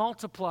fruitful and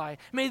multiply.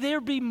 May there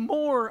be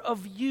more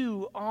of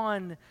you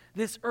on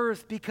this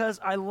earth because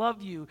I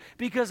love you,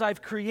 because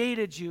I've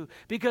created you,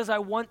 because I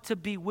want to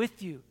be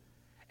with you.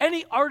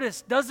 Any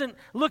artist doesn't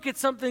look at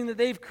something that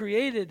they've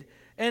created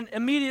and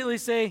immediately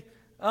say,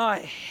 oh, I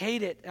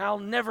hate it. I'll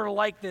never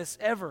like this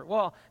ever.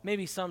 Well,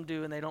 maybe some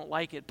do and they don't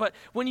like it. But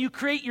when you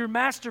create your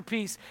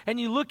masterpiece and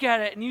you look at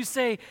it and you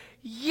say,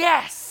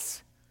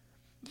 yes,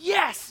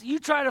 yes, you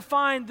try to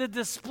find the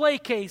display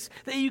case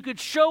that you could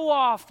show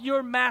off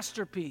your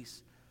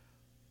masterpiece.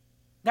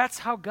 That's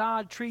how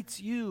God treats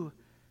you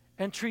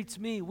and treats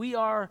me. We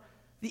are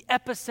the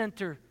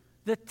epicenter,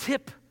 the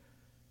tip,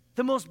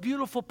 the most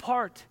beautiful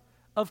part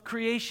of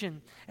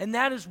creation. And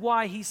that is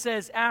why he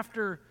says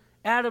after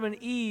Adam and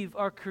Eve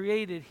are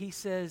created, he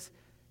says,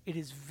 it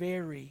is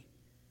very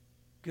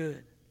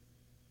good.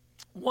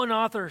 One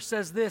author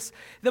says this: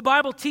 the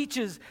Bible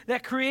teaches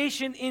that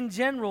creation in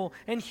general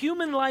and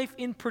human life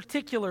in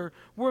particular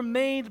were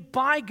made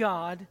by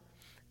God,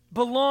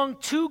 belong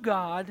to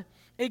God,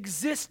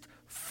 exist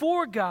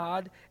for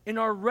God, and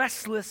are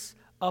restless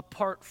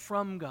apart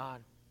from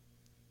God.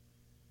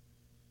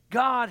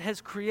 God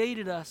has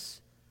created us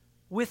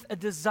with a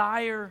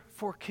desire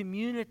for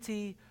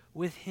community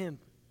with Him.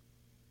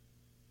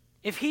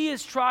 If He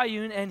is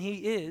triune, and He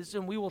is,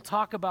 and we will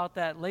talk about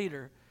that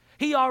later,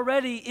 He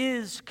already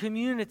is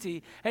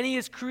community, and He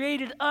has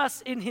created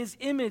us in His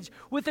image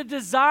with a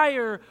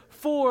desire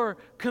for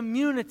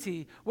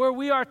community, where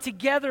we are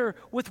together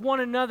with one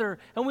another,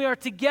 and we are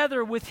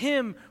together with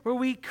Him, where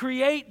we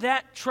create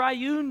that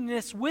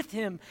triuneness with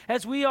Him,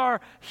 as we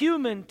are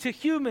human to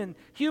human,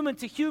 human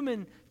to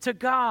human to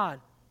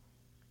God.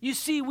 You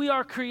see, we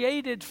are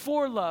created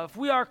for love.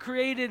 We are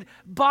created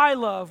by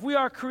love. We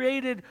are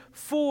created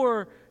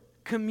for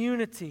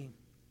community.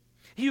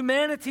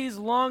 Humanity's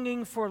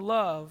longing for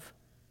love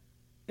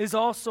is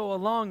also a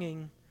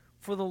longing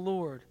for the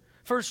Lord.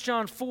 1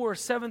 John 4,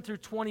 7 through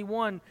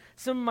 21,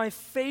 some of my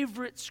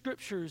favorite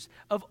scriptures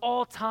of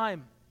all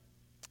time.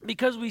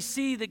 Because we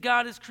see that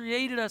God has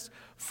created us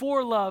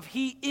for love.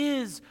 He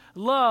is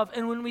love.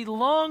 And when we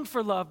long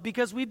for love,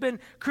 because we've been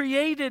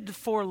created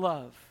for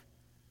love,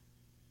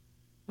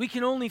 we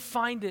can only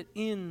find it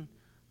in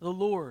the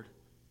Lord.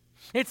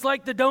 It's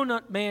like the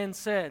donut man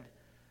said,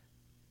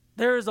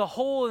 there is a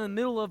hole in the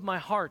middle of my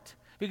heart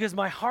because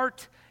my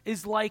heart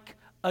is like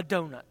a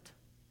donut.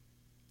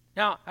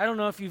 Now, I don't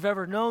know if you've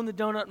ever known the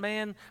Donut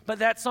Man, but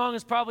that song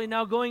is probably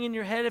now going in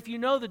your head if you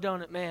know the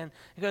Donut Man.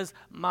 Because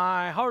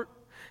my heart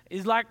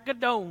is like a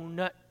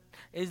donut,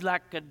 is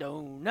like a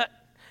donut,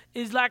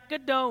 is like a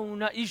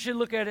donut. You should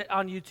look at it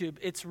on YouTube.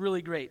 It's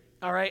really great.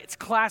 All right? It's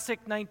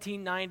classic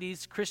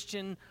 1990s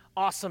Christian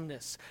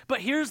awesomeness.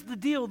 But here's the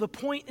deal. The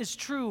point is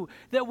true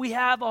that we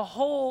have a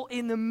hole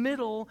in the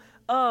middle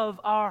of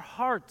our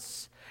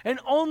hearts. And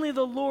only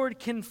the Lord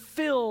can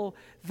fill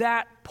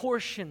that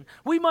portion.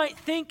 We might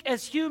think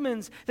as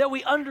humans that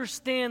we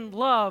understand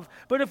love,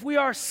 but if we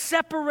are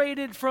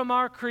separated from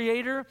our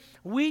Creator,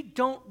 we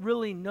don't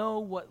really know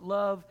what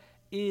love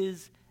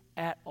is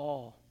at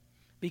all.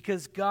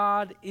 Because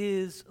God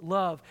is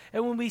love.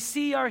 And when we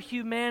see our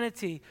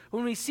humanity,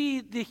 when we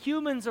see the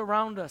humans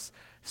around us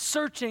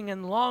searching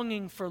and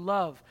longing for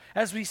love,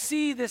 as we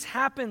see this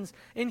happens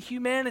in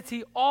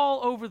humanity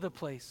all over the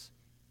place,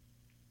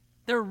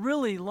 they're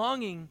really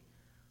longing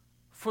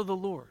for the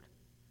Lord.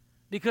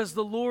 Because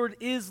the Lord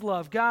is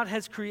love. God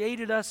has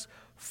created us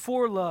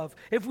for love.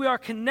 If we are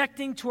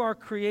connecting to our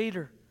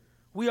Creator,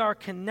 we are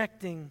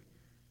connecting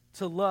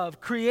to love.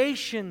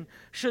 Creation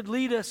should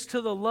lead us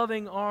to the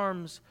loving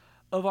arms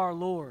of our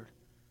Lord.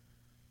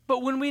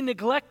 But when we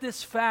neglect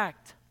this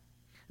fact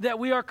that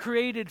we are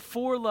created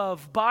for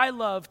love, by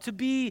love, to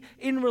be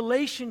in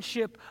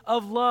relationship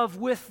of love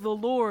with the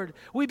Lord,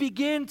 we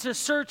begin to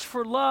search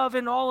for love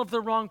in all of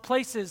the wrong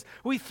places.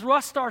 We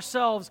thrust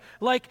ourselves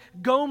like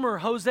Gomer,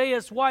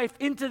 Hosea's wife,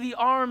 into the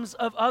arms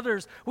of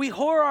others. We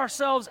whore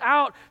ourselves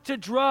out to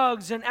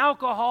drugs and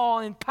alcohol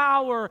and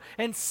power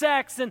and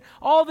sex and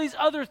all these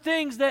other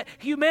things that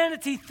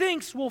humanity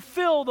thinks will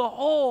fill the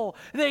hole.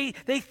 They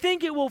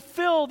think it will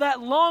fill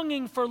that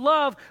longing for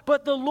love,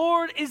 but the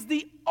Lord is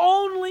the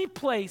only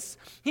place,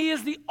 He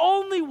is the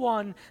only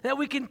one that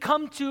we can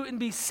come to and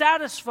be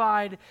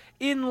satisfied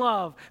in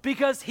love,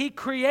 because He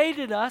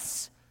created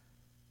us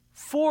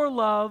for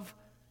love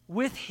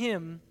with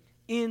Him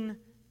in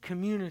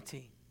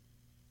community.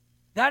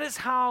 That is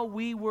how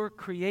we were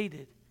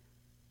created.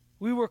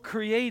 We were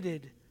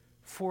created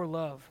for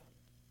love.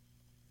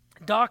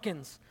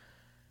 Dawkins,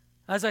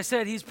 as I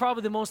said, he's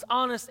probably the most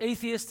honest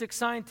atheistic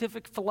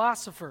scientific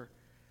philosopher.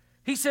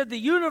 He said the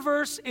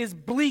universe is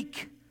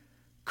bleak,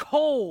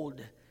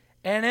 cold,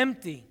 and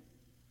empty.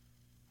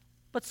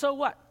 But so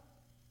what?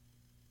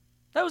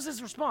 That was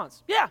his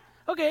response. Yeah,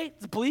 okay,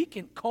 it's bleak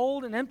and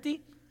cold and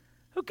empty.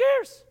 Who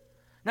cares?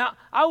 Now,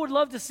 I would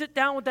love to sit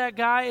down with that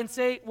guy and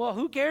say, well,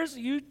 who cares?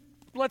 You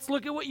let's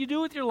look at what you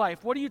do with your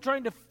life. What are you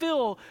trying to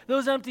fill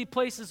those empty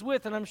places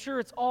with? And I'm sure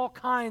it's all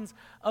kinds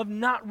of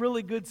not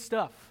really good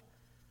stuff.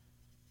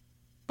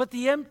 But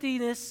the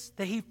emptiness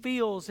that he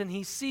feels and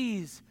he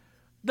sees,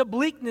 the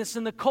bleakness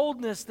and the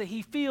coldness that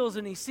he feels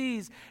and he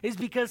sees, is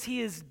because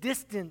he is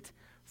distant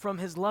from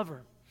his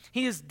lover.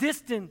 He is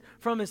distant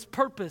from his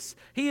purpose.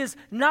 He is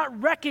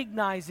not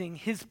recognizing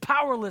his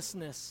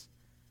powerlessness.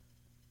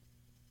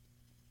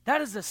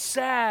 That is a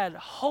sad,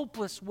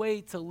 hopeless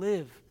way to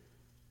live.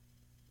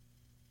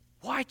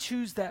 Why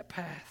choose that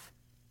path?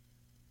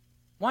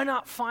 Why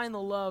not find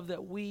the love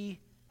that we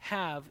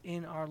have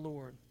in our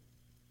Lord?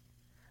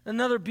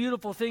 Another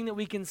beautiful thing that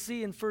we can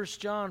see in 1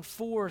 John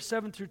 4,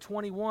 7 through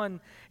 21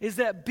 is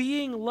that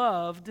being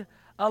loved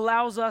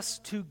allows us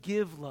to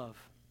give love.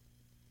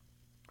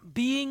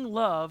 Being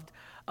loved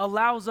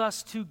allows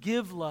us to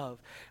give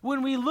love.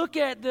 When we look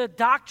at the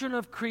doctrine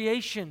of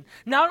creation,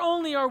 not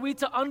only are we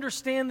to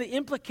understand the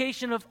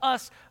implication of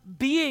us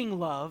being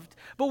loved,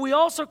 but we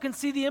also can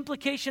see the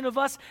implication of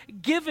us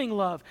giving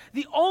love.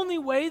 The only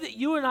way that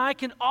you and I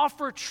can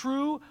offer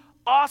true,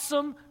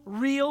 awesome,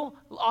 real,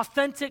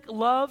 authentic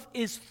love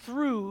is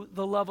through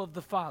the love of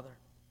the Father.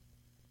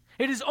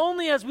 It is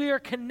only as we are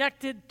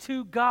connected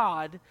to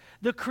God,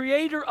 the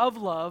creator of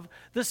love,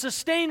 the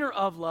sustainer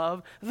of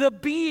love, the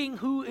being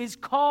who is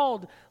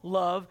called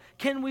love,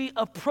 can we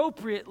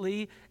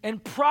appropriately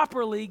and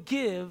properly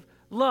give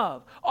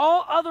love.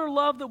 All other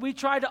love that we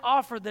try to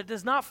offer that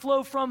does not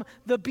flow from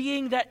the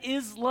being that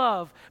is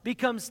love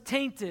becomes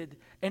tainted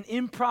and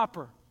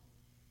improper.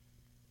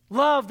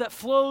 Love that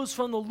flows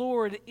from the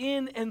Lord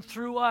in and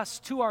through us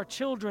to our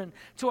children,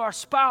 to our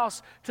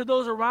spouse, to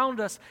those around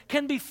us,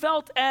 can be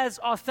felt as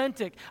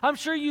authentic. I'm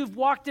sure you've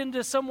walked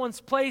into someone's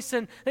place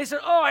and they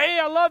said, "Oh, hey,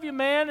 I love you,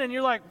 man." And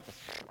you're like,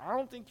 "I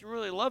don't think you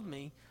really love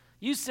me.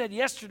 You said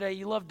yesterday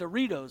you love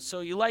Doritos,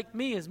 so you like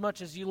me as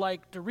much as you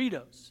like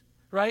Doritos."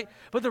 Right?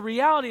 But the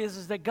reality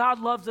is that God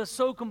loves us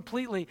so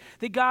completely,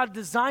 that God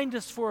designed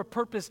us for a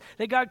purpose,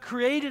 that God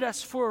created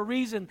us for a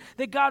reason,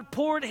 that God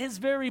poured his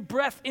very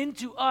breath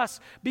into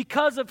us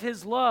because of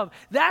his love.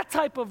 That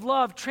type of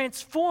love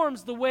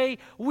transforms the way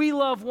we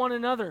love one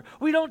another.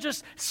 We don't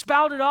just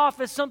spout it off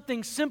as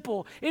something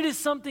simple. It is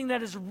something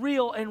that is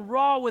real and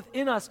raw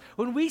within us.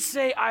 When we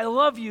say, "I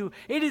love you,"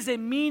 it is a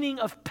meaning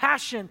of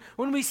passion.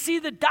 When we see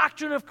the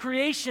doctrine of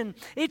creation,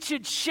 it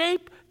should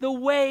shape the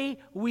way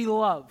we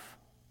love.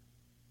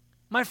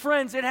 My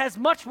friends, it has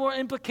much more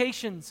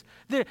implications.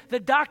 The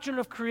doctrine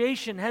of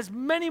creation has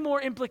many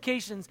more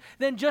implications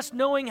than just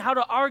knowing how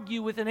to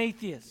argue with an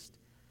atheist.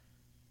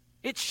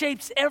 It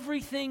shapes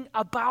everything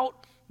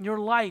about your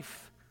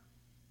life.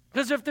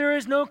 Because if there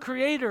is no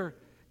creator,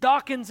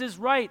 Dawkins is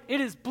right.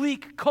 It is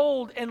bleak,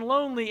 cold, and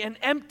lonely, and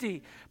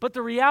empty. But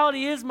the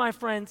reality is, my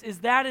friends, is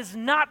that is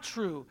not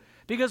true.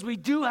 Because we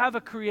do have a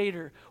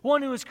creator,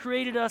 one who has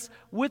created us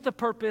with a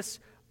purpose,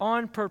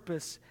 on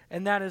purpose,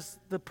 and that is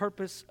the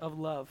purpose of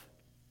love.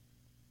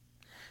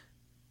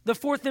 The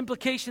fourth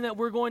implication that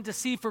we're going to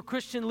see for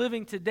Christian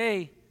living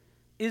today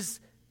is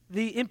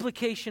the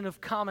implication of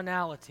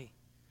commonality.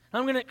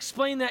 I'm going to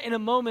explain that in a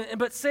moment,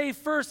 but say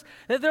first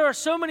that there are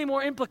so many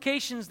more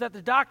implications that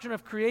the doctrine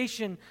of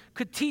creation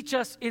could teach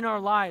us in our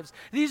lives.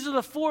 These are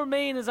the four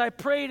main, as I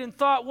prayed and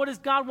thought, what does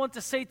God want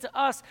to say to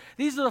us?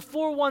 These are the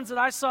four ones that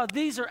I saw.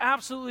 These are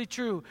absolutely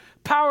true.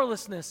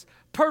 Powerlessness,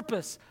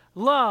 purpose,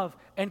 love,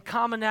 and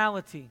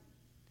commonality.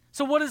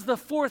 So what does the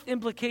fourth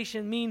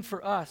implication mean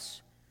for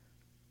us?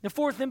 The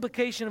fourth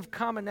implication of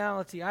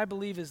commonality, I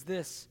believe, is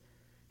this.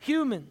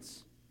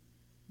 Humans,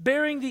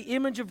 bearing the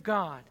image of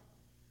God,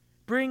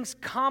 brings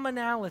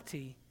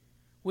commonality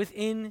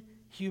within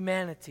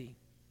humanity.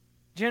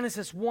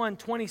 Genesis 1,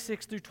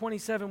 26 through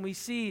 27, we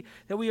see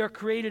that we are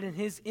created in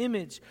his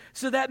image.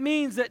 So that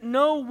means that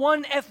no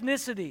one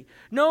ethnicity,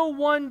 no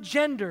one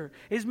gender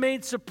is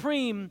made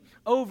supreme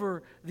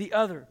over the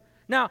other.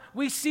 Now,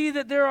 we see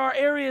that there are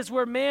areas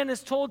where man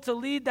is told to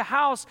lead the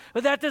house,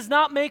 but that does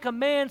not make a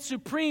man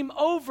supreme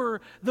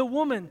over the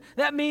woman.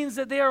 That means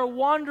that they are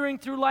wandering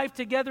through life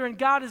together, and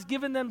God has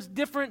given them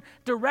different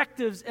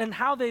directives in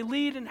how they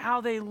lead and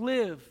how they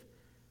live.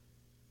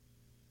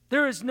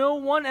 There is no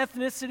one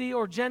ethnicity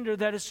or gender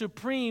that is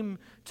supreme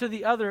to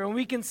the other, and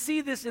we can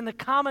see this in the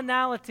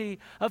commonality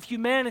of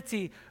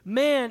humanity.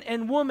 Man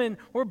and woman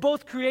were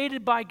both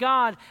created by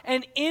God,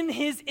 and in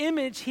his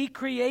image he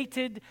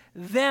created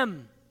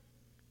them.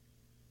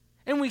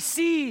 And we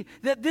see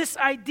that this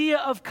idea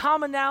of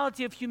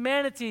commonality of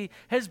humanity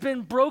has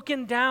been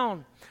broken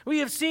down. We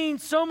have seen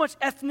so much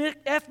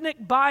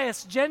ethnic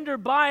bias, gender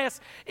bias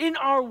in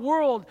our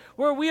world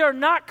where we are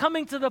not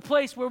coming to the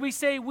place where we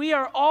say we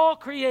are all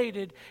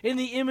created in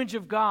the image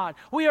of God.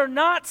 We are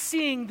not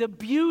seeing the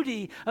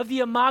beauty of the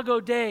Imago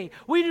Dei.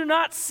 We do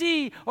not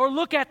see or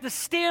look at the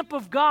stamp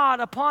of God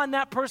upon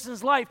that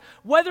person's life.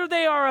 Whether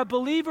they are a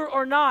believer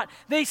or not,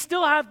 they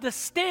still have the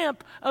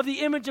stamp of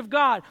the image of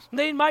God.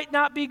 They might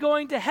not be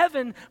going to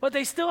heaven, but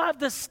they still have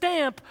the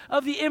stamp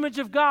of the image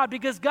of God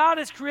because God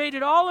has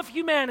created all of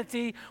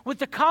humanity with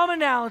the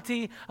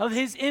commonality of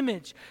his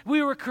image.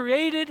 We were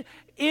created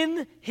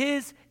in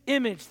his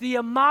image, the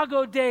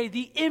imago Dei,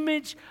 the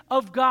image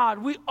of God.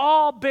 We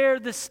all bear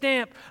the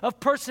stamp of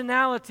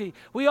personality.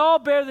 We all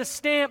bear the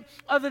stamp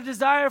of the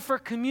desire for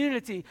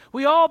community.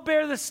 We all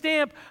bear the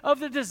stamp of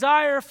the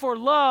desire for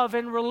love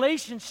and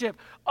relationship.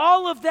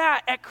 All of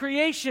that at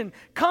creation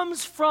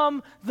comes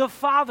from the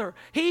Father.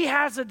 He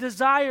has a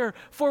desire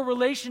for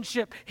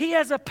relationship. He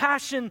has a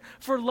passion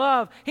for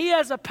love. He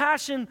has a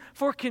passion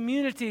for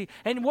community.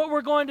 And what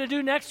we're going to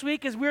do next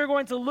week is we're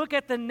going to look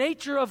at the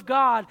nature of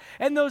God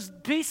and those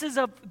pieces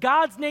of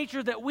God's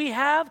nature that we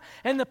have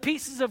and the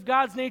pieces of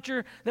God's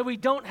nature that we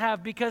don't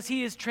have, because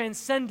He is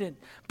transcendent.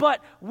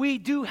 But we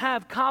do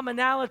have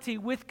commonality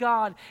with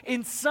God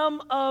in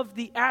some of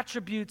the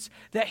attributes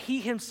that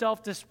He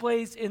Himself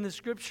displays in the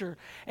Scripture.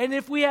 And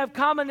if we have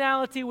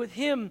commonality with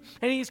Him,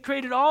 and He's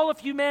created all of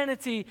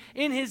humanity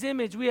in His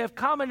image, we have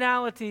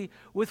commonality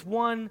with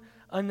one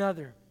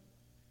another.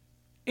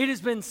 It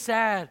has been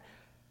sad.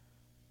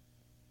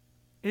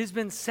 It has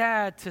been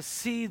sad to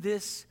see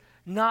this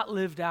not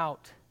lived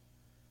out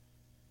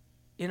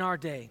in our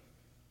day.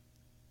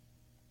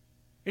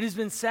 It has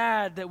been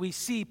sad that we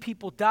see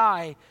people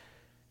die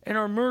and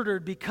are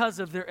murdered because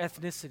of their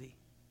ethnicity.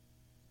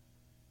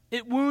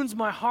 It wounds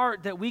my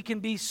heart that we can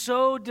be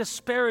so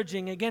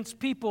disparaging against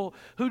people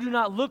who do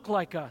not look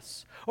like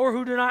us, or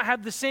who do not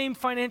have the same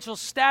financial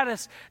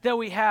status that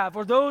we have,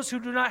 or those who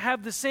do not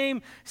have the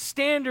same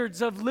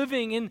standards of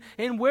living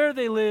in where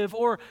they live,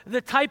 or the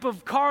type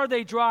of car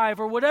they drive,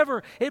 or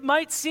whatever. It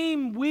might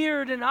seem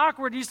weird and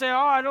awkward. You say, oh,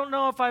 I don't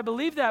know if I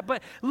believe that.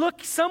 But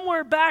look,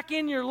 somewhere back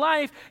in your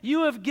life,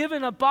 you have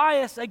given a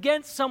bias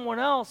against someone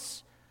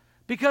else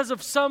because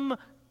of some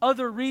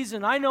other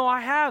reason. I know I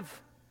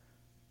have.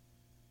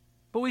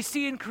 But we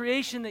see in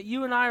creation that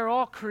you and I are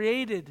all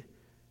created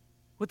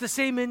with the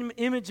same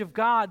image of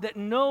God, that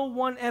no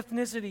one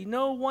ethnicity,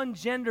 no one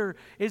gender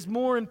is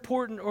more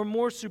important or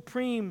more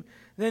supreme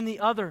than the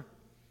other.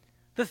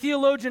 The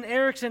theologian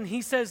Erickson,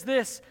 he says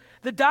this: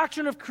 the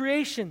doctrine of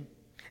creation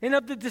and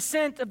of the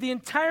descent of the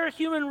entire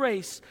human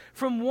race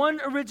from one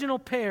original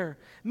pair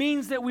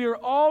means that we are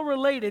all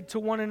related to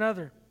one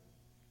another.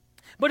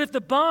 But if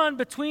the bond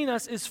between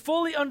us is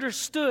fully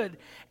understood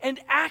and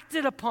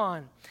acted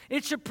upon,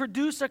 it should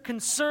produce a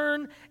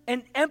concern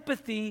and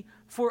empathy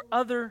for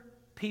other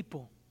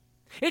people.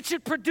 It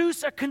should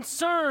produce a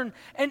concern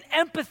and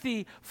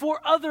empathy for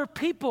other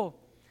people.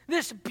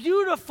 This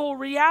beautiful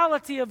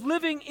reality of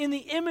living in the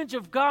image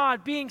of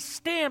God, being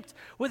stamped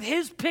with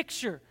His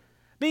picture,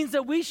 means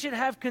that we should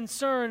have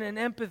concern and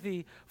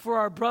empathy for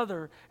our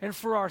brother and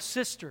for our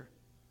sister.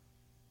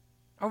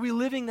 Are we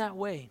living that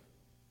way?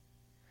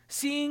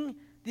 Seeing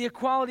the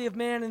equality of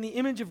man in the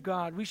image of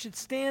God, we should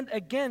stand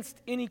against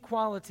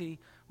inequality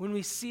when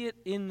we see it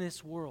in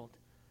this world.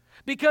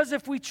 Because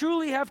if we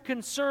truly have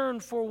concern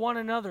for one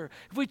another,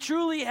 if we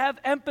truly have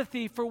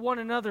empathy for one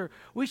another,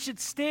 we should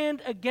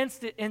stand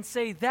against it and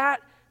say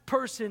that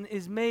person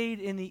is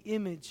made in the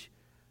image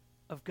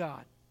of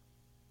God.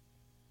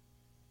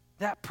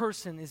 That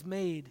person is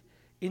made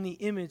in the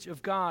image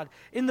of God.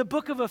 In the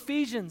book of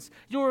Ephesians,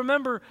 you'll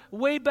remember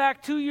way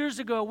back 2 years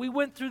ago, we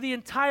went through the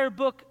entire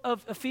book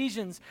of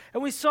Ephesians,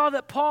 and we saw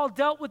that Paul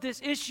dealt with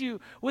this issue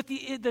with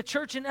the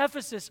church in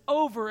Ephesus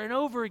over and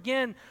over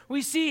again.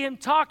 We see him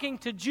talking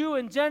to Jew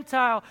and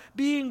Gentile,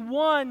 being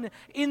one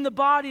in the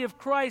body of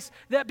Christ,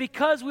 that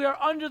because we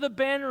are under the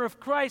banner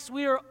of Christ,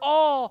 we are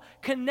all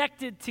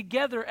connected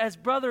together as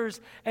brothers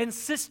and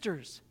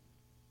sisters.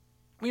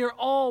 We are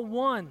all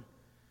one.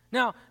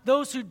 Now,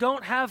 those who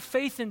don't have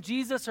faith in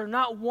Jesus are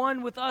not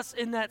one with us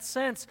in that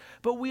sense,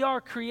 but we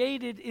are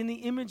created in the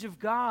image of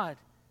God,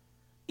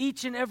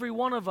 each and every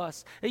one of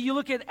us. And you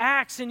look at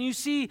Acts and you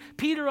see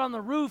Peter on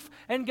the roof,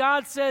 and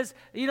God says,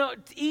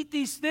 eat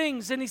these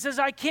things. And he says,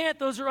 I can't,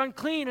 those are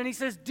unclean. And he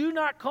says, do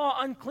not call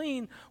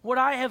unclean what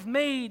I have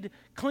made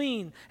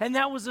clean. And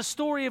that was the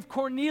story of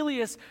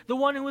Cornelius, the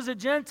one who was a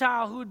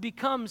Gentile who had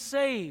become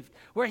saved,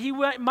 where he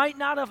might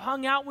not have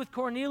hung out with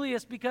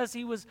Cornelius because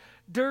he was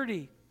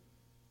dirty.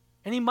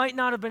 And he might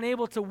not have been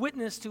able to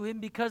witness to him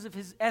because of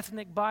his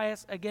ethnic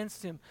bias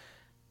against him.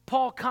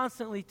 Paul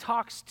constantly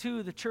talks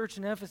to the church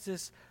in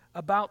Ephesus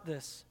about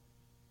this.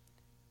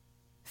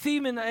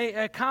 Thiemann,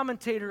 a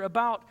commentator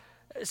about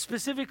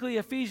specifically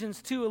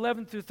Ephesians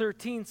 2:11 through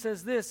 13,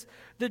 says this: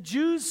 the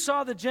Jews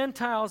saw the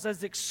Gentiles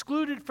as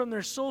excluded from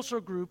their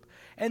social group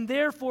and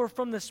therefore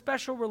from the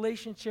special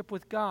relationship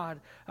with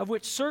God, of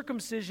which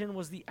circumcision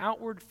was the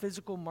outward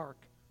physical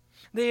mark.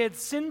 They had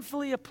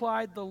sinfully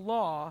applied the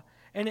law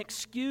and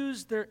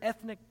excused their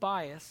ethnic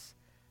bias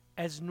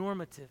as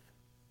normative.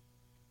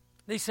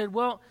 They said,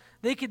 well,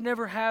 they could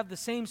never have the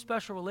same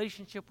special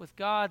relationship with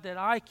God that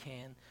I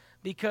can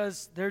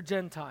because they're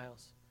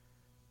Gentiles.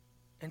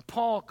 And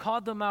Paul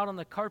called them out on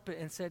the carpet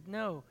and said,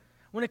 no,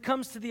 When it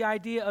comes to the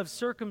idea of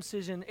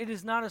circumcision, it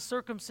is not a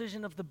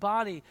circumcision of the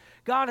body.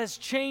 God has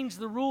changed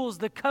the rules.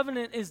 The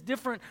covenant is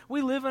different.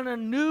 We live in a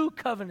new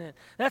covenant.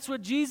 That's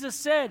what Jesus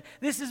said.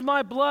 This is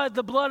my blood,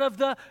 the blood of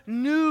the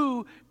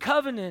new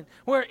covenant,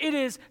 where it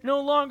is no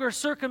longer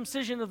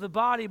circumcision of the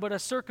body, but a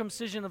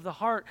circumcision of the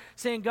heart,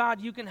 saying, God,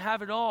 you can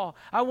have it all.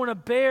 I want to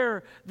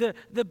bear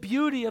the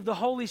beauty of the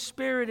Holy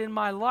Spirit in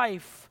my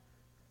life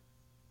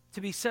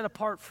to be set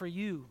apart for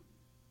you,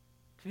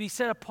 to be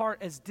set apart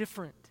as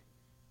different.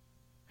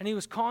 And he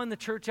was calling the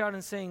church out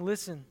and saying,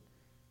 listen,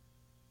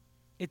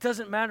 it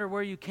doesn't matter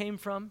where you came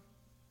from.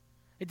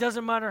 It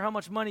doesn't matter how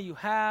much money you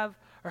have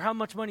or how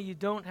much money you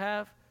don't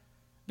have.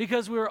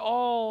 Because we're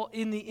all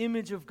in the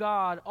image of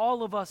God.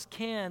 All of us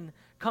can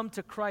come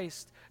to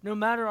Christ, no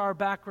matter our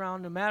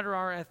background, no matter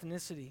our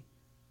ethnicity.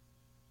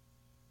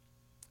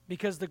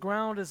 Because the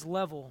ground is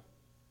level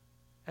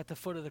at the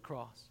foot of the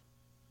cross.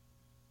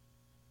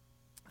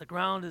 The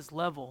ground is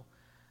level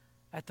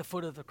at the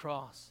foot of the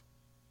cross.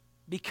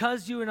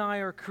 Because you and I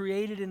are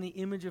created in the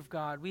image of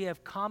God, we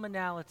have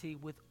commonality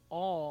with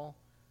all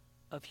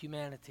of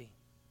humanity.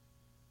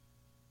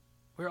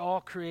 We're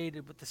all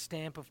created with the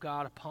stamp of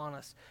God upon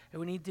us, and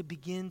we need to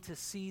begin to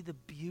see the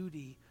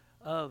beauty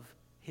of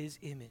his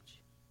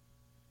image.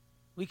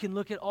 We can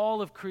look at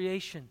all of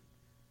creation,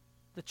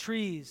 the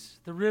trees,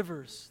 the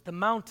rivers, the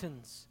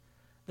mountains,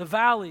 the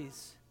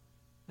valleys,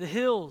 the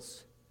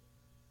hills,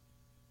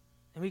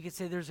 and we could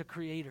say there's a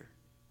creator.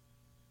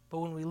 But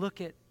when we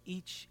look at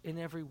each and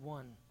every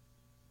one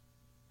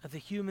of the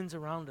humans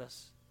around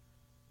us,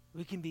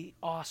 we can be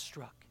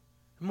awestruck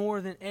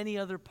more than any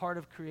other part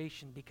of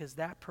creation, because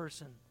that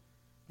person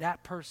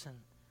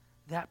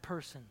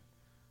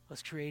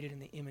was created in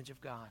the image of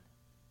God.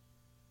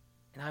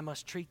 And I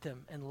must treat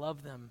them and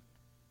love them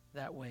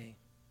that way.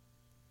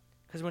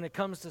 Because when it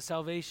comes to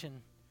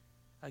salvation,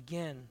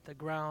 again, the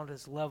ground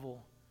is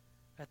level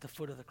at the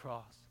foot of the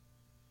cross.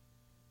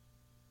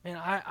 Man,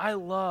 I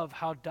love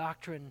how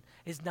doctrine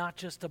is not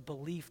just a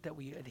belief that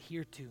we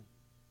adhere to.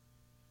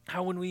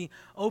 How when we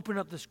open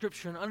up the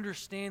Scripture and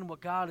understand what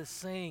God is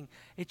saying,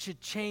 it should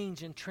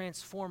change and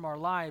transform our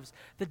lives.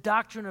 The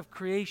doctrine of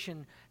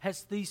creation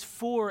has these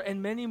 4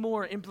 and many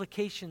more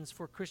implications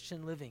for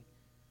Christian living.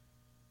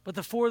 But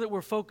the 4 that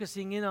we're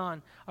focusing in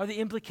on are the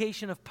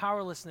implication of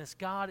powerlessness.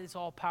 God is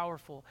all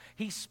powerful.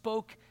 He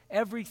spoke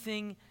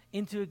everything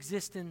into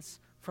existence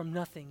from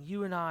nothing.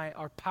 You and I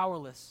are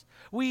powerless.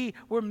 We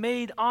were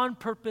made on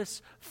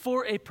purpose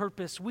for a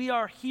purpose. We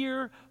are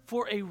here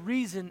for a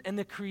reason, and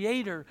the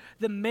Creator,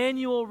 the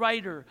manual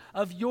writer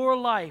of your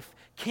life,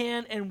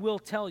 can and will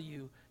tell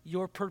you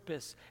your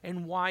purpose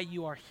and why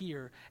you are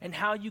here and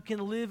how you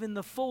can live in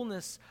the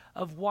fullness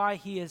of why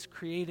He has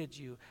created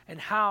you and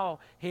how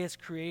He has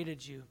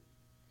created you.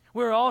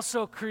 We're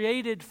also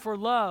created for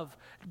love,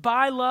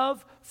 by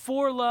love,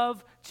 for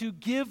love, to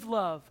give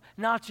love,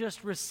 not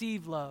just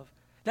receive love.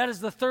 That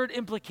is the 3rd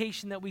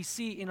implication that we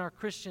see in our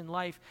Christian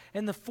life.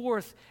 And the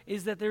 4th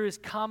is that there is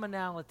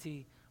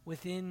commonality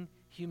within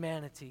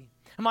humanity.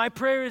 And my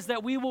prayer is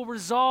that we will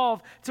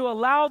resolve to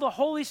allow the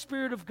Holy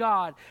Spirit of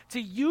God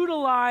to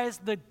utilize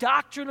the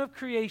doctrine of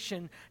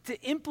creation to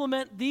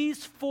implement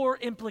these 4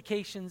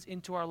 implications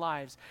into our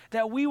lives.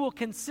 That we will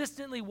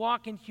consistently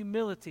walk in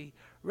humility,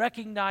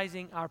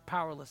 recognizing our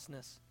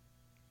powerlessness.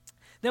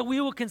 That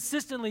we will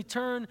consistently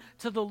turn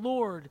to the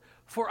Lord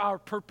for our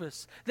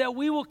purpose. That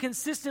we will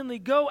consistently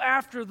go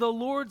after the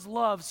Lord's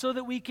love so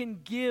that we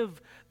can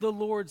give the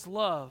Lord's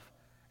love.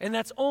 And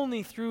that's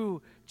only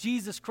through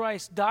Jesus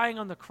Christ dying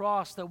on the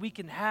cross that we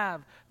can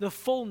have the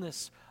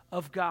fullness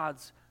of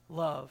God's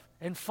love.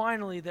 And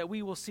finally, that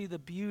we will see the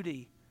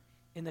beauty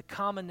in the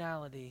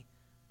commonality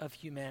of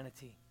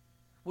humanity.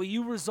 Will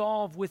you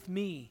resolve with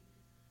me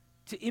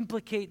to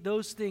implicate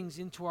those things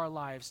into our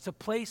lives, to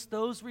place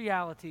those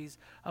realities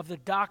of the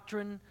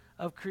doctrine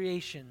of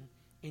creation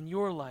in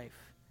your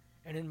life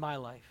and in my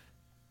life?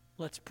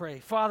 Let's pray.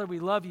 Father, we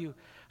love you.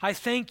 I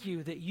thank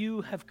you that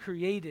you have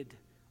created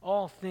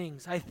all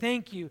things. I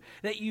thank you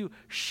that you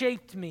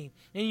shaped me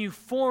and you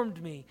formed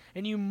me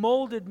and you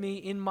molded me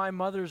in my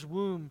mother's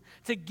womb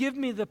to give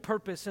me the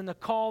purpose and the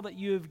call that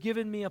you have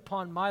given me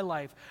upon my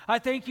life. I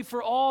thank you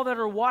for all that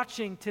are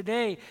watching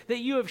today, that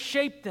you have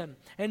shaped them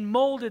and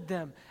molded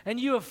them and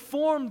you have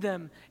formed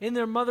them in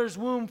their mother's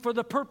womb for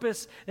the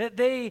purpose that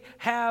they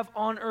have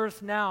on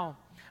earth now.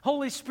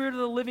 Holy Spirit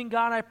of the living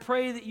God, I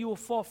pray that you will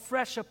fall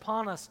fresh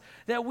upon us,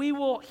 that we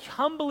will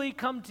humbly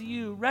come to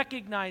you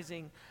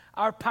recognizing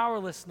our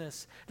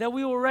powerlessness, that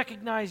we will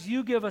recognize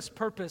you give us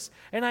purpose.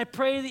 And I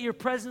pray that your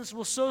presence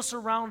will so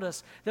surround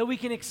us that we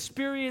can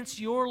experience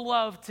your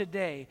love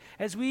today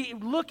as we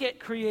look at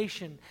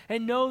creation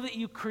and know that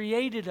you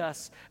created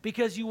us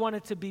because you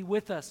wanted to be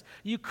with us.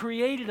 You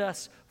created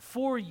us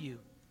for you,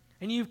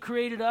 and you've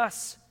created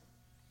us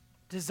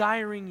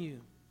desiring you.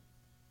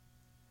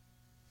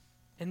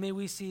 And may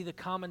we see the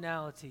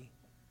commonality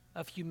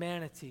of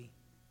humanity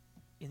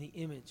in the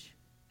image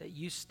that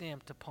you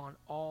stamped upon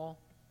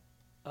all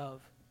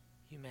of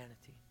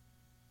humanity.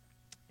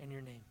 In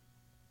your name,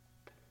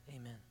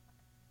 amen.